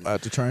that. Yep,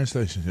 at the train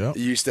station, yep.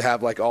 You used to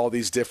have, like, all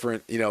these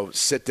different,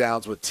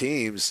 sit-downs with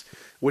teams,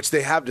 which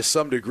they have to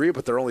some degree,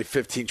 but they're only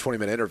 15,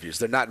 20-minute interviews.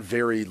 They're not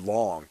very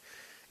long.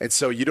 And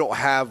so you don't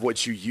have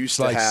what you used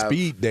to have. It's like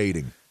speed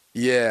dating.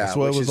 Yeah. That's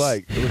what it was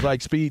like. It was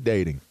like speed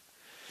dating.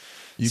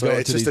 You so go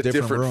it's to just these a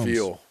different different rooms.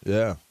 feel.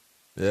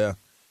 Yeah.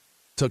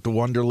 Took the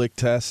Wonderlic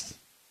test.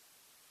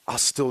 I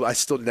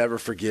still never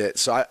forget.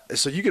 So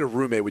you get a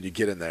roommate when you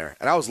get in there.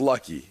 And I was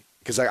lucky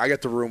because I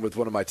got the room with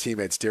one of my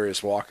teammates,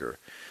 Darius Walker,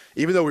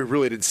 even though we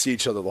really didn't see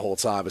each other the whole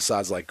time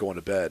besides, like, going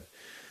to bed.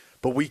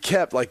 But we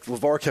kept, like,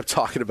 LeVar kept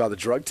talking about the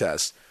drug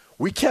test.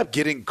 We kept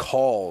getting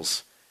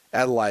calls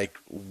at, like,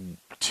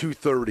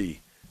 2:30,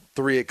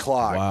 3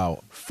 o'clock,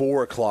 wow.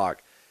 4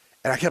 o'clock.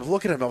 And I kept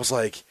looking at him. I was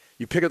like,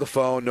 you pick up the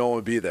phone, no one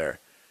would be there.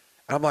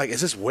 And I'm like,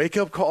 is this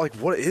wake-up call? Like,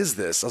 what is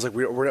this? I was like,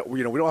 we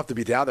don't have to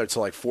be down there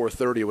until, like,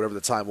 4:30 or whatever the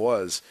time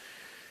was.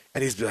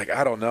 And he's like,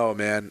 I don't know,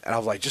 man. And I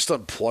was like, just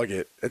unplug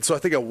it. And so I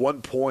think at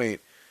one point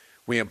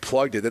we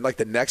unplugged it. Then, like,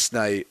 the next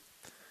night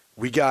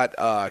we got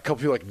a couple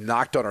people, like,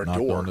 knocked on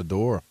the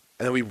door.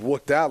 And then we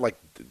looked out, like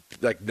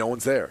no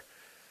one's there.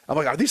 I'm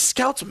like, are these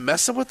scouts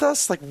messing with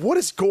us? Like, what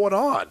is going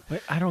on?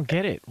 Wait, I don't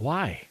get it.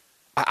 Why?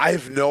 I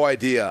have no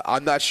idea.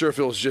 I'm not sure if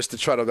it was just to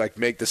try to, like,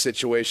 make the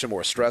situation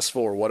more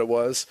stressful or what it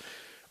was.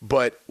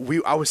 But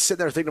I was sitting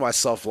there thinking to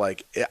myself,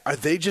 like, are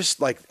they just,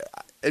 like,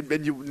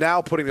 and you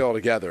now putting it all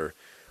together,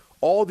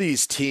 all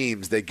these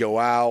teams, they go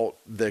out,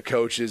 the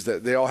coaches,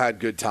 they all had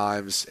good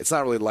times. It's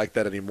not really like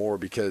that anymore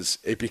because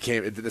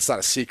it's not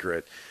a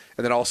secret.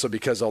 And then also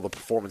because all the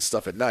performance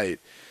stuff at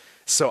night.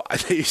 So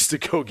they used to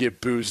go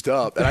get boozed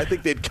up, and I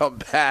think they'd come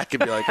back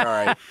and be like, all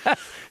right,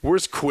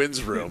 where's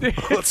Quinn's room?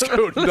 Let's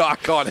go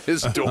knock on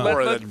his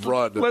door and then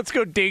run. Let's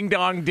go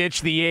ding-dong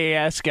ditch the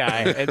EAS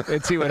guy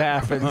and see what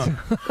happens.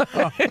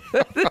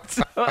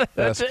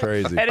 That's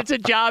crazy. And it's a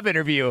job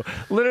interview,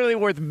 literally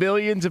worth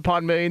millions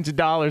upon millions of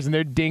dollars, and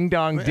they're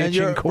ding-dong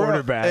ditching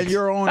quarterbacks. And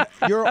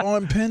you're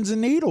on pins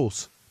and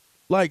needles.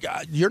 Like,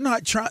 you're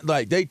not trying –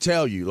 like, they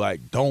tell you,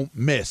 like, don't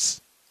miss.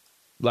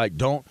 Like,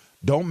 don't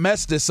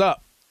mess this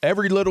up.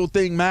 Every little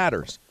thing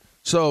matters.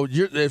 So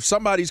if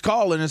somebody's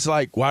calling, it's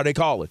like, why are they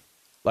calling?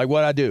 Like,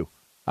 what I do?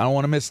 I don't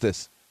want to miss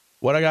this.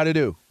 What I got to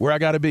do? Where I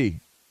got to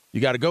be?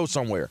 You got to go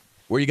somewhere.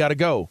 Where you got to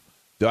go?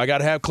 Do I got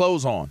to have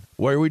clothes on?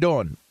 What are we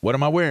doing? What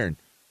am I wearing?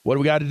 What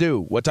do we got to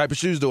do? What type of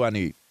shoes do I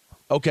need?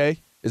 Okay.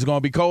 Is it going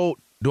to be cold?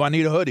 Do I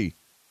need a hoodie?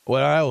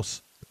 What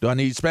else? Do I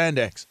need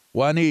spandex?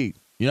 What I need?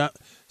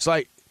 It's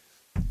like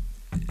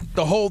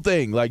the whole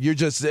thing. Like, you're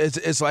just,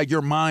 it's like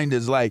your mind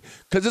is like,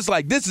 because it's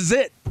like, this is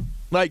it.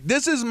 Like,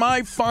 this is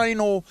my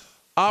final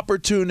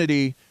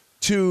opportunity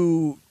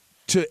to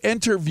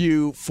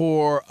interview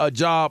for a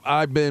job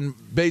I've been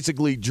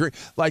basically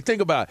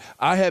think about it.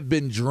 I have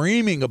been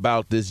dreaming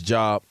about this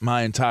job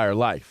my entire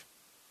life,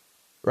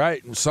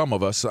 right? Some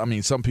of us,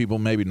 some people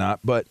maybe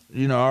not, but,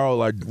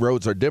 all our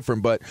roads are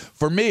different. But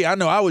for me, I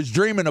know I was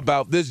dreaming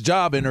about this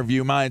job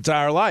interview my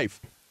entire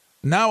life.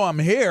 Now I'm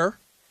here,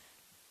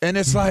 and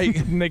it's like.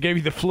 And they gave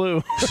you the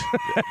flu.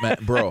 Man,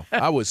 bro,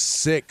 I was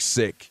sick.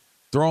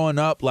 Throwing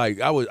up, like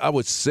I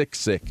was sick,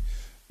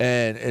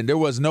 and there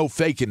was no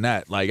faking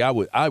that. Like I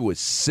was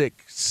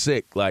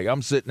sick. Like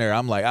I'm sitting there,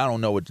 I'm like, I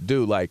don't know what to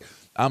do. Like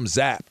I'm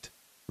zapped.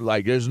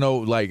 Like there's no,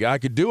 like I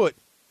could do it.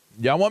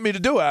 Y'all want me to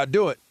do it? I'll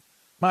do it.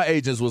 My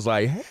agents was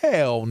like,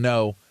 hell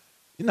no.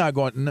 You're not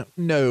going,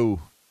 no.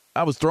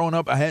 I was throwing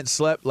up. I hadn't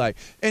slept. Like,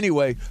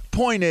 anyway,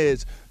 point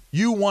is,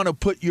 you want to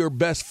put your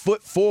best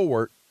foot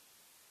forward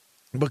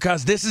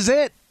because this is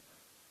it.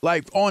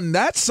 Like, on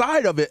that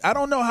side of it, I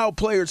don't know how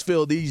players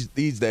feel these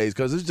days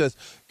because it's just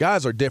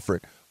guys are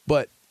different.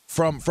 But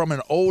from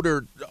an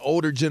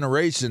older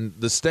generation,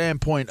 the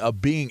standpoint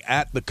of being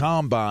at the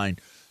combine,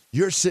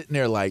 you're sitting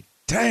there like,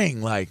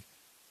 dang, like,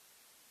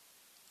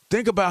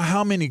 think about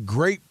how many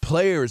great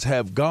players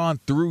have gone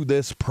through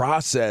this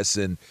process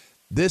and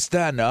this,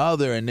 that, and the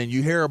other. And then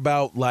you hear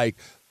about, like,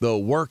 the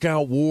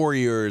workout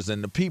warriors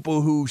and the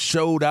people who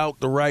showed out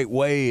the right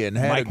way and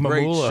had Mike a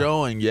great Mamula.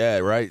 showing. Yeah,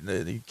 right.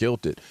 He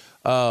killed it.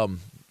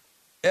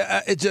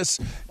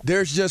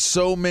 There's just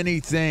so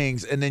many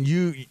things. And then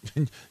you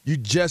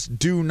just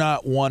do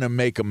not want to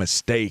make a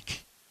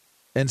mistake.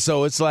 And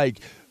so it's like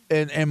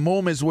in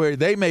moments where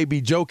they may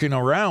be joking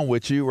around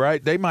with you,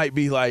 right? They might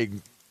be like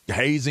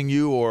hazing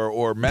you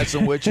or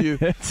messing with you.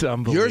 It's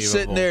unbelievable. You're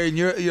sitting there and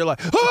you're like,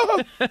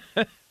 oh,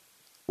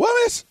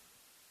 what is?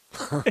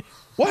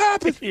 What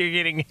happened? You're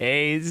getting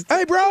hazed.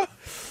 Hey, bro,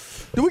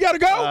 do we got to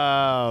go?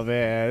 Oh,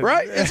 man.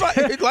 Right? It's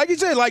like you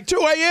said, like 2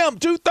 a.m.,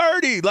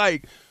 2:30.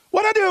 Like,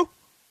 what I do?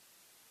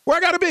 Where I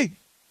got to be?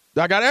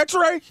 I got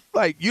x-ray?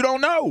 Like, you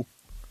don't know.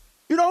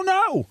 You don't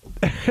know.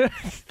 You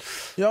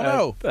don't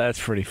know.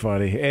 That's pretty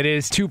funny. It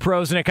is Two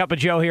Pros and a Cup of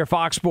Joe here,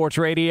 Fox Sports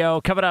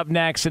Radio. Coming up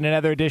next in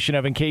another edition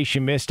of In Case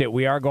You Missed It,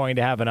 we are going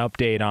to have an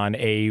update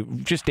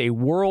on just a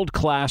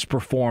world-class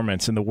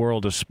performance in the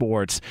world of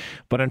sports.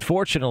 But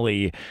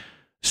unfortunately,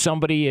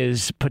 somebody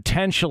is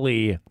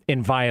potentially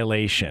in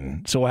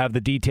violation. So we'll have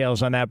the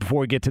details on that.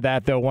 Before we get to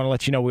that, though, I want to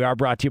let you know we are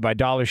brought to you by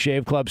Dollar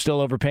Shave Club. Still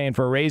overpaying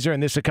for a razor in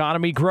this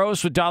economy?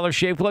 Gross with Dollar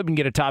Shave Club. You can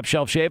get a top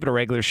shelf shave at a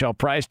regular shelf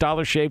price.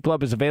 Dollar Shave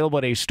Club is available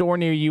at a store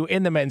near you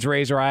in the men's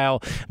razor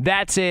aisle.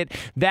 That's it.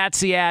 That's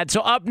the ad.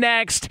 So up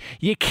next,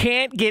 you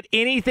can't get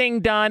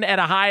anything done at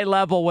a high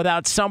level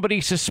without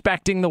somebody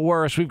suspecting the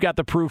worst. We've got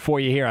the proof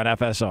for you here on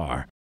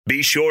FSR.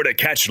 Be sure to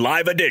catch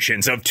live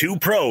editions of Two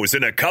Pros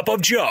and a Cup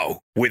of Joe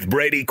with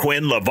Brady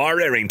Quinn,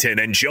 LeVar Arrington,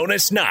 and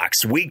Jonas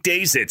Knox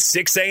weekdays at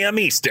 6 a.m.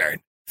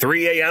 Eastern,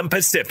 3 a.m.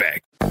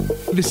 Pacific.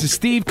 This is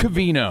Steve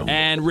Covino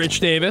and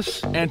Rich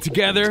Davis, and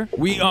together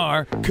we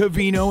are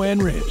Covino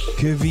and Rich.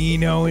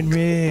 Covino and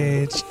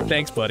Rich.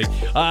 Thanks, buddy.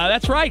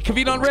 That's right,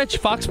 Covino and Rich,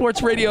 Fox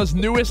Sports Radio's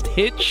newest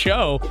hit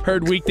show.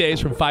 Heard weekdays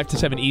from 5 to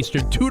 7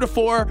 Eastern, 2 to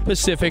 4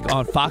 Pacific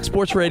on Fox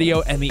Sports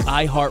Radio and the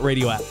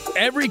iHeartRadio app.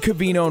 Every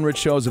Covino and Rich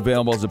show is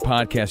available as a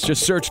podcast.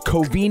 Just search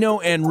Covino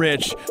and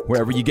Rich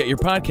wherever you get your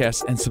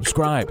podcasts and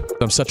subscribe.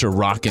 I'm such a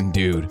rockin'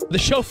 dude. The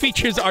show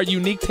features our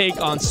unique take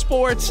on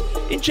sports,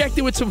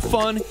 injected with some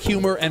fun,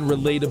 humor, and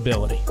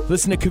relatability.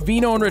 Listen to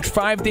Covino and Rich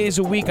 5 days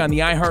a week on the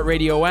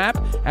iHeartRadio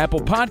app, Apple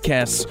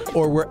Podcasts,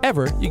 or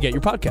wherever you get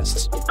your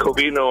podcasts.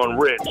 Covino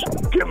and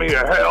Rich, give me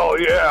a hell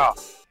yeah.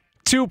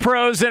 Two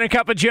Pros and a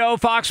Cup of Joe,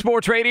 Fox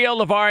Sports Radio,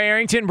 LeVar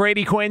Arrington,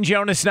 Brady Quinn,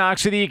 Jonas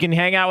Knox with you. You can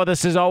hang out with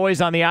us as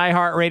always on the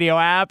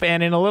iHeartRadio app.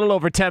 And in a little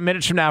over 10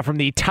 minutes from now from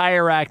the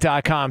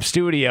TireRack.com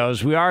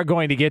studios, we are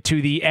going to get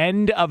to the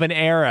end of an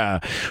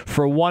era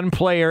for one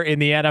player in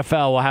the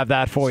NFL. We'll have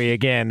that for you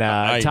again,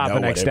 top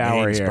of next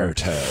hour here.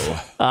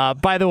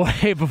 By the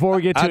way, before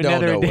we get to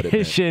another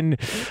edition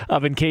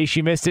of In Case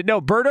You Missed It, no,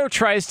 Berto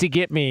tries to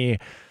get me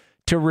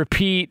to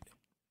repeat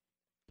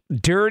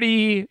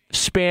dirty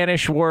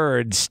Spanish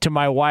words to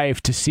my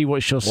wife to see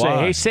what she'll say.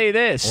 Why? Hey, say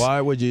this.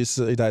 Why would you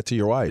say that to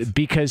your wife?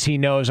 Because he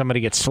knows I'm going to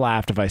get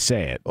slapped if I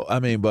say it.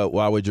 I mean, but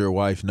why would your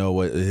wife know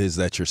what it is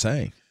that you're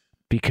saying?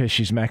 Because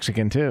she's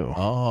Mexican, too.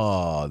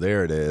 Oh,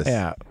 there it is.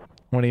 Yeah.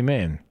 What do you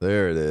mean?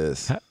 There it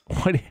is.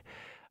 What?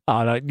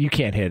 Oh, no, you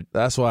can't hit.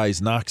 That's why he's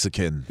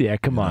Noxican. Yeah,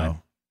 come on. Know?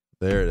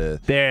 There it is.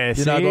 There,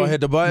 You're not going to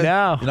hit the button?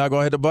 No. You're not going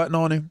to hit the button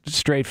on him?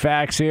 Straight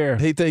facts here.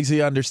 He thinks he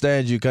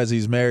understands you because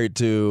he's married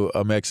to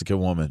a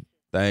Mexican woman.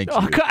 Thank you.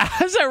 Oh, God,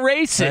 how's that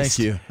racist? Thank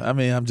you. I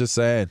mean, I'm just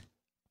saying.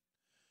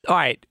 All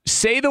right.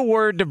 Say the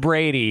word to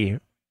Brady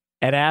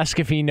and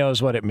ask if he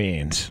knows what it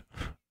means.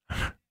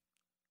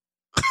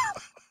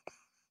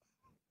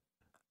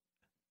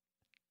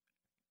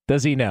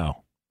 Does he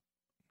know?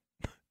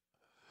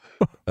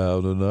 I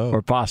don't know.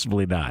 Or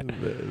possibly not.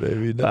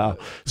 Maybe not.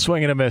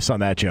 Swing and a miss on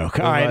that joke.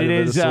 All right,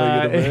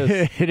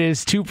 it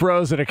is Two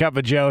Pros and a Cup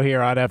of Joe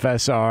here on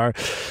FSR.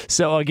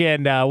 So,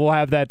 again, we'll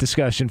have that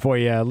discussion for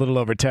you a little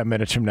over 10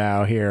 minutes from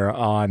now here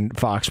on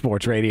Fox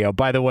Sports Radio.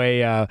 By the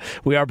way,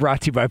 we are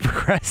brought to you by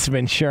Progressive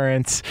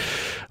Insurance.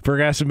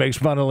 Progressive makes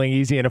bundling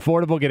easy and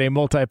affordable. Get a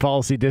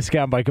multi-policy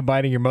discount by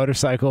combining your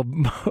motorcycle,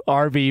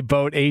 RV,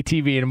 boat,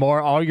 ATV, and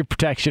more. All your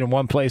protection in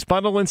one place.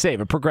 Bundle and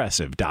save at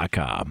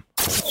Progressive.com.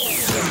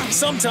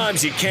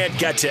 Sometimes you can't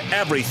get to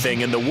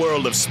everything in the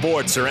world of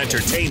sports or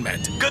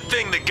entertainment. Good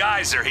thing the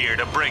guys are here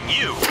to bring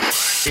you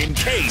In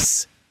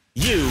Case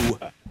You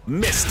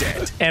Missed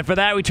It. And for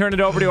that, we turn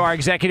it over to our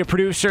executive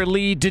producer,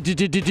 Lee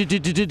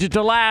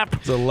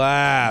DeLapp. The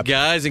lab.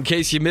 Guys, in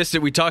case you missed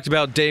it, we talked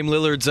about Dame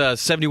Lillard's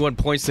 71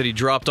 points that he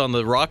dropped on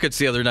the Rockets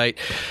the other night.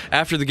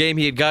 After the game,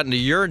 he had gotten a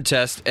urine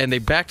test, and they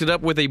backed it up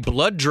with a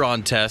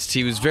blood-drawn test.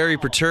 He was very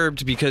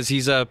perturbed because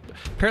he's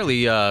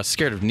apparently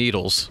scared of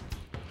needles.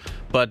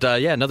 But,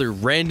 another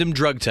random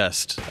drug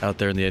test out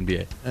there in the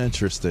NBA.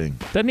 Interesting.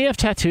 Doesn't he have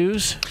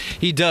tattoos?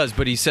 He does,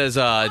 but he says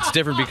it's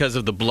different because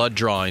of the blood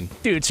drawing.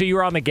 Dude, so you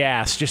were on the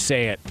gas. Just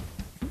say it.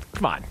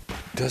 Come on.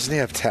 Doesn't he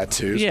have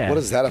tattoos? Yeah. What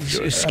does that have to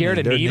do with it? Scared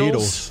of they're needles?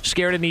 needles.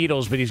 Scared of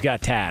needles, but he's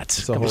got tats.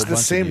 It's a whole Is it the bunch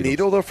of same needles.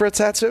 needle, though, for a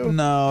tattoo?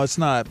 No, it's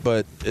not,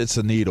 but it's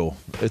a needle.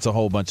 It's a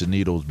whole bunch of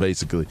needles,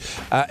 basically.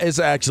 It's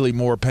actually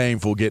more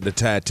painful getting a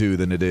tattoo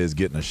than it is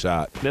getting a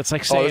shot. That's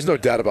like Oh, saying there's no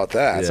doubt about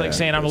that. it's like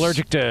saying I'm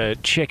allergic to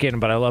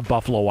chicken, but I love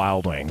Buffalo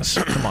Wild Wings.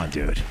 Come on,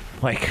 dude.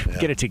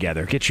 Get it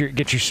together. Get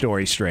your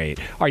story straight.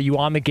 Are you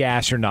on the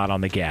gas or not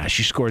on the gas?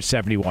 You scored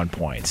 71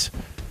 points.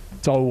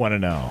 That's all we want to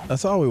know.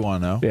 That's all we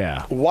want to know.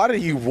 Yeah. Why do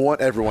you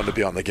want everyone to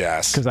be on the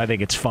gas? Because I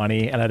think it's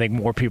funny, and I think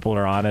more people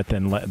are on it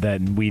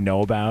than we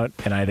know about,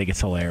 and I think it's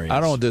hilarious. I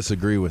don't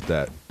disagree with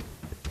that.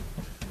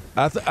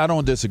 I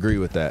don't disagree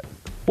with that.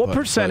 What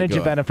percentage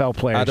of NFL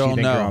players do you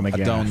think are on the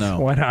gas? I don't know.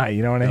 Why not?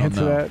 You don't want to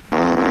answer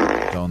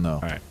that? Don't know. All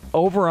right.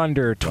 Over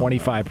under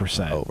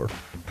 25%. Over.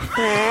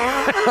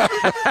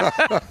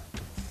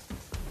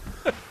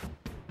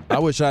 I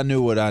wish I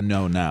knew what I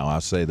know now.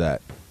 I'll say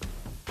that.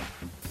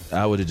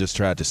 I would have just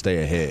tried to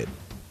stay ahead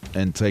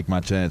and take my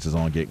chances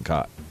on getting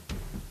caught.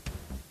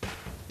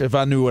 If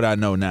I knew what I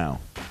know now.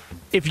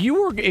 If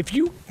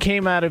you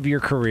came out of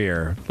your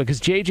career, because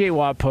J.J.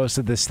 Watt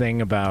posted this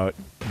thing about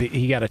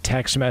he got a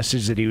text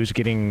message that he was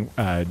getting,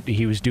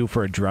 he was due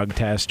for a drug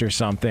test or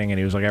something, and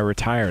he was like, I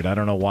retired. I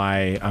don't know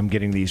why I'm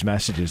getting these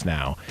messages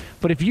now.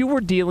 But if you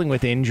were dealing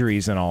with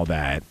injuries and all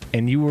that,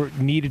 and you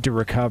needed to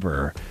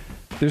recover,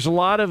 there's a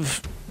lot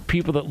of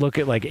people that look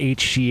at like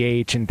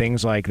HGH and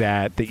things like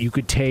that you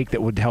could take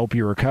that would help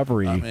your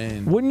recovery. I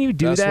mean, wouldn't you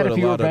do that if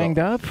you were banged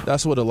up?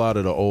 That's what a lot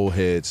of the old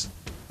heads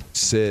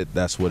said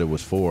that's what it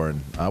was for,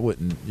 and I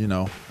wouldn't,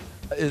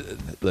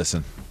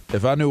 listen,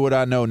 if I knew what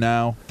I know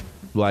now,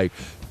 like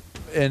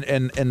in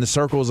the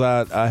circles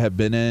I have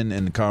been in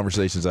and the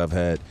conversations I've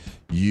had,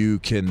 you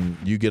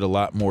get a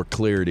lot more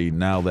clarity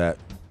now that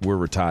we're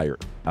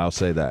retired. I'll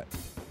say that.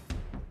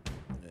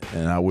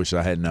 And I wish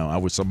I had known. I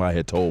wish somebody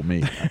had told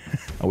me.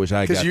 I wish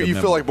I had got the Because you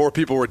memo. feel like more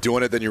people were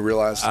doing it than you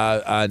realized?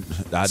 I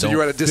So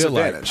you're at a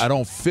disadvantage. I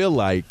don't feel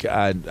like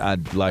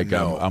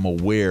I'm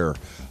aware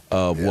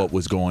of what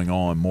was going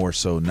on more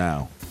so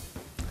now.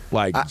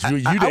 Like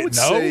you didn't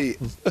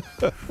know?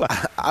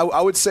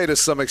 I would say to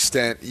some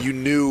extent you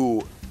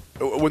knew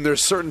when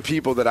there's certain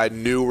people that I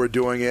knew were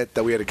doing it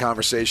that we had a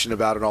conversation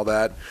about and all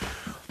that.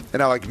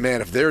 And I'm like,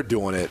 man, if they're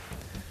doing it,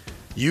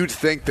 you'd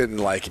think that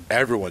like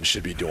everyone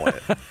should be doing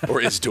it or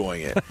is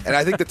doing it. And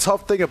I think the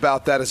tough thing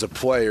about that as a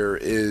player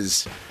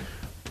is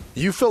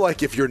you feel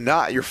like if you're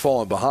not, you're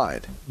falling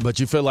behind. But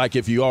you feel like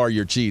if you are,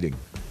 you're cheating.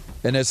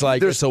 And it's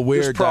like it's a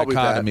weird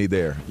dichotomy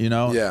there,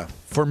 Yeah.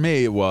 For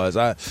me, it was.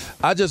 I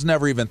just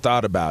never even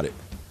thought about it.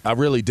 I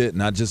really didn't.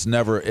 Like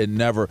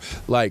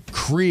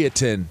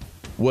creatine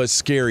was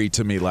scary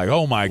to me. Like,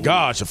 oh my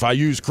gosh, if I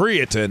use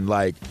creatine,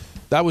 like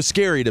that was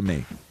scary to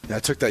me. I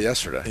took that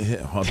yesterday.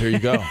 Yeah, well, there you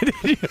go.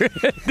 Did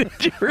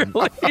you really?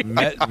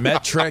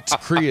 Metrex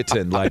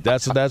creatine, like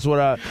that's what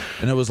I.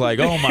 And it was like,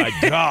 oh my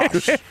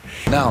gosh.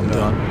 Now I'm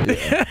done.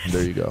 Yeah,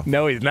 there you go.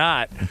 No, he's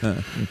not. Go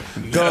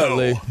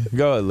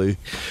ahead, Lee.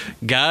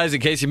 Guys,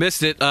 in case you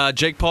missed it,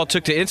 Jake Paul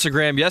took to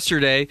Instagram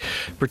yesterday,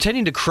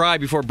 pretending to cry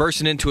before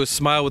bursting into a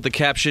smile with the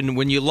caption,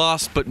 "When you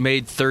lost but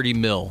made 30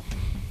 mil."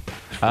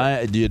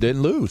 You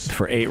didn't lose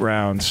for 8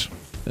 rounds.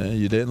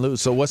 You didn't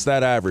lose. So what's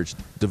that average?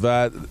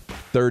 Divide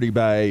 30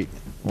 by 8.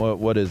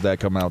 What does that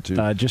come out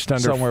to? Just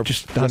under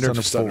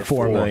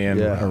 4 million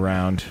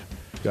around.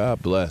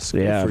 God bless.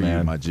 Yeah, Good for man.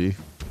 you, my G.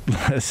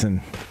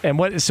 Listen, and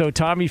what? So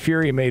Tommy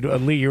Fury made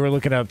Lee. You were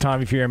looking up.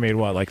 Tommy Fury made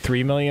what, like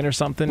 $3 million or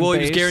something? Well, he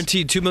base? was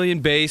guaranteed $2 million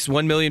base,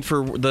 $1 million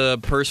for the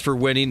purse for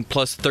winning,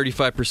 plus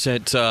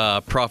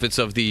 35% profits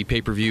of the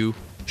pay-per-view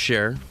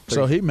share.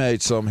 So he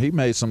made some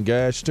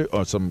cash too,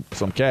 or some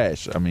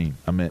cash. I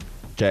meant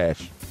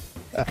cash.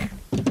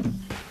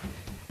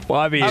 Well,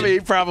 I mean, he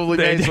probably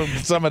made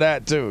some of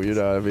that too. You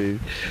know what I mean?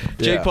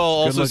 Jake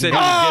Paul also said he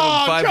would give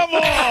him 5. Come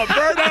on,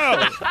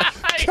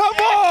 Berto! Come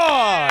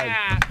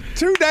on!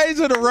 2 days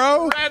in a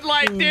row. Red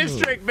light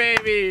district,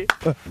 baby.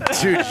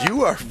 Dude,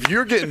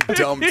 you're getting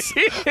dumped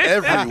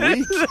every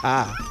week.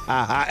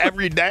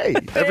 Every day.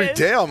 Every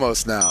day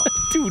almost now.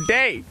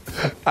 Today.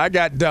 I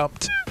got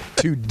dumped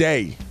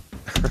today.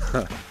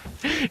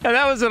 And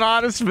that was an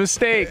honest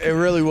mistake. It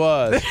really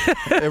was.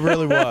 It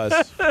really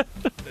was.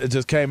 It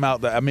just came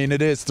out that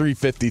it is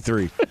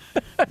 353.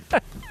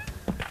 It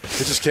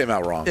just came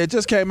out wrong. It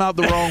just came out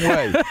the wrong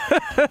way.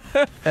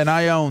 And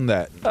I own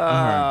that. Oh,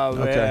 All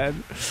right.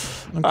 man.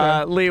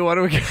 Okay. Lee, what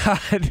do we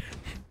got?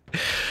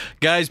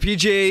 Guys,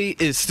 PGA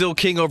is still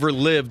king over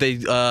LIV. They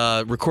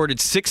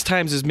recorded 6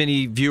 times as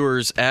many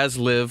viewers as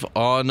LIV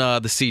on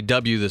the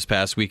CW this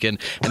past weekend,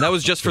 and that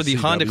was just for the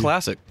Honda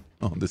Classic.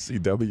 On the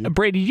CW.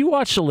 Brady, did you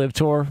watch the LIV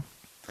Tour?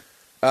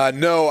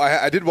 No,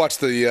 I did watch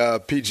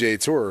the PGA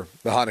Tour,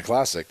 the Honda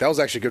Classic. That was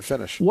actually a good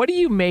finish. What do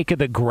you make of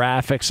the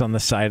graphics on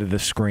the side of the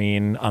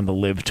screen on the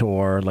LIV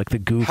Tour, like the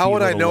goofy How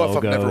would I know logos?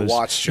 if I've never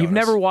watched, Jonas? You've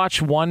never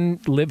watched one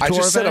LIV Tour I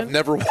just said event? I've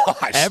never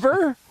watched.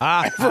 Ever?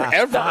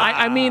 Ever.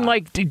 I mean,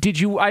 like, did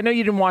you? I know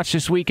you didn't watch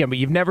this weekend, but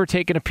you've never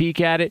taken a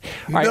peek at it?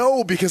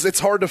 No, because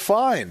it's hard to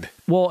find.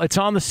 Well, it's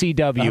on the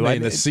CW. I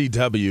mean, the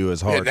CW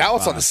is hard. Yeah, now to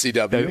it's on the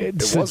find. CW.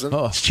 It wasn't.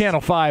 It's Channel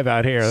 5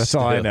 out here. That's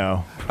all I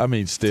know. I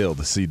mean, still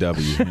the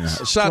CW. You know.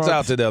 Shouts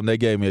out to them. They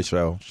gave me a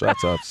show.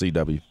 Shouts out to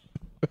CW.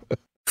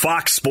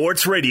 Fox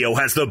Sports Radio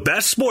has the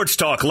best sports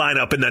talk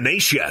lineup in the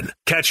nation.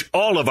 Catch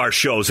all of our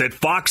shows at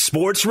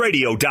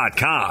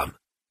foxsportsradio.com.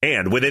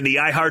 And within the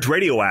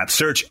iHeartRadio app,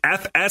 search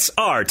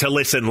FSR to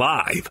listen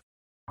live.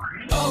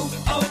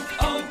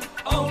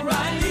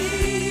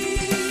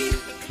 O'Reilly.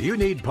 You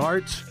need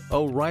parts?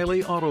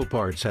 O'Reilly Auto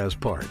Parts has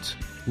parts.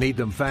 Need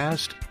them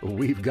fast?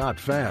 We've got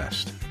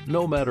fast.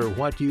 No matter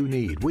what you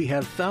need, we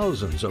have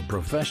thousands of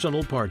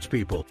professional parts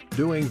people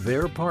doing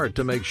their part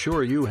to make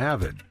sure you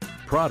have it.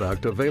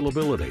 Product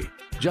availability.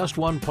 Just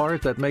one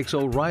part that makes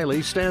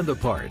O'Reilly stand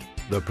apart.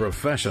 The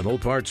professional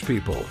parts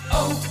people.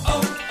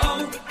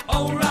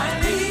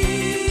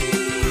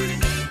 O'Reilly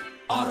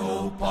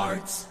Auto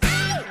Parts.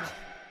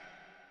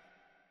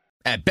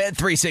 At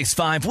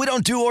Bet365, we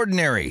don't do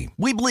ordinary.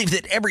 We believe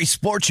that every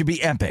sport should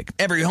be epic.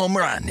 Every home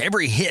run,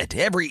 every hit,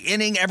 every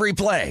inning, every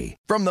play.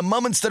 From the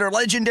moments that are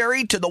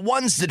legendary to the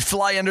ones that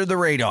fly under the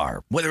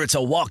radar. Whether it's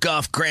a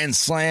walk-off grand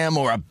slam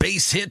or a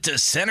base hit to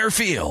center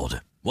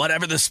field.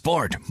 Whatever the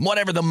sport,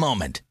 whatever the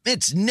moment,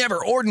 it's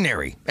never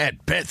ordinary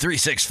at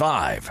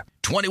Bet365.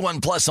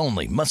 21 plus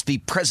only. Must be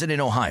present in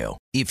Ohio.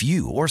 If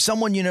you or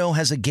someone you know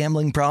has a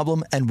gambling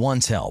problem and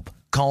wants help,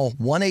 call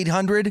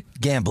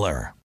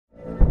 1-800-GAMBLER.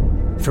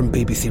 From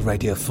BBC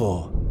Radio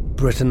 4,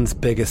 Britain's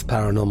biggest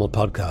paranormal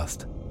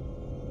podcast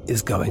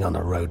is going on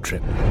a road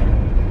trip.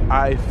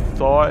 I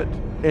thought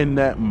in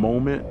that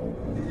moment,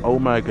 oh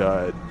my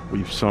God,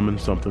 we've summoned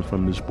something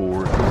from this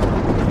board.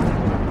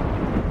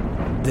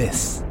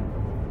 This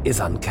is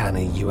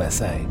Uncanny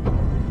USA.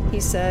 He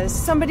says,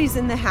 somebody's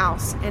in the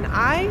house, and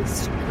I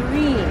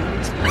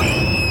screamed.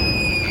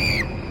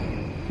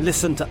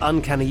 Listen to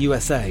Uncanny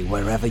USA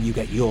wherever you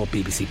get your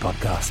BBC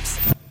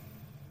podcasts,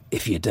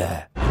 if you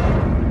dare.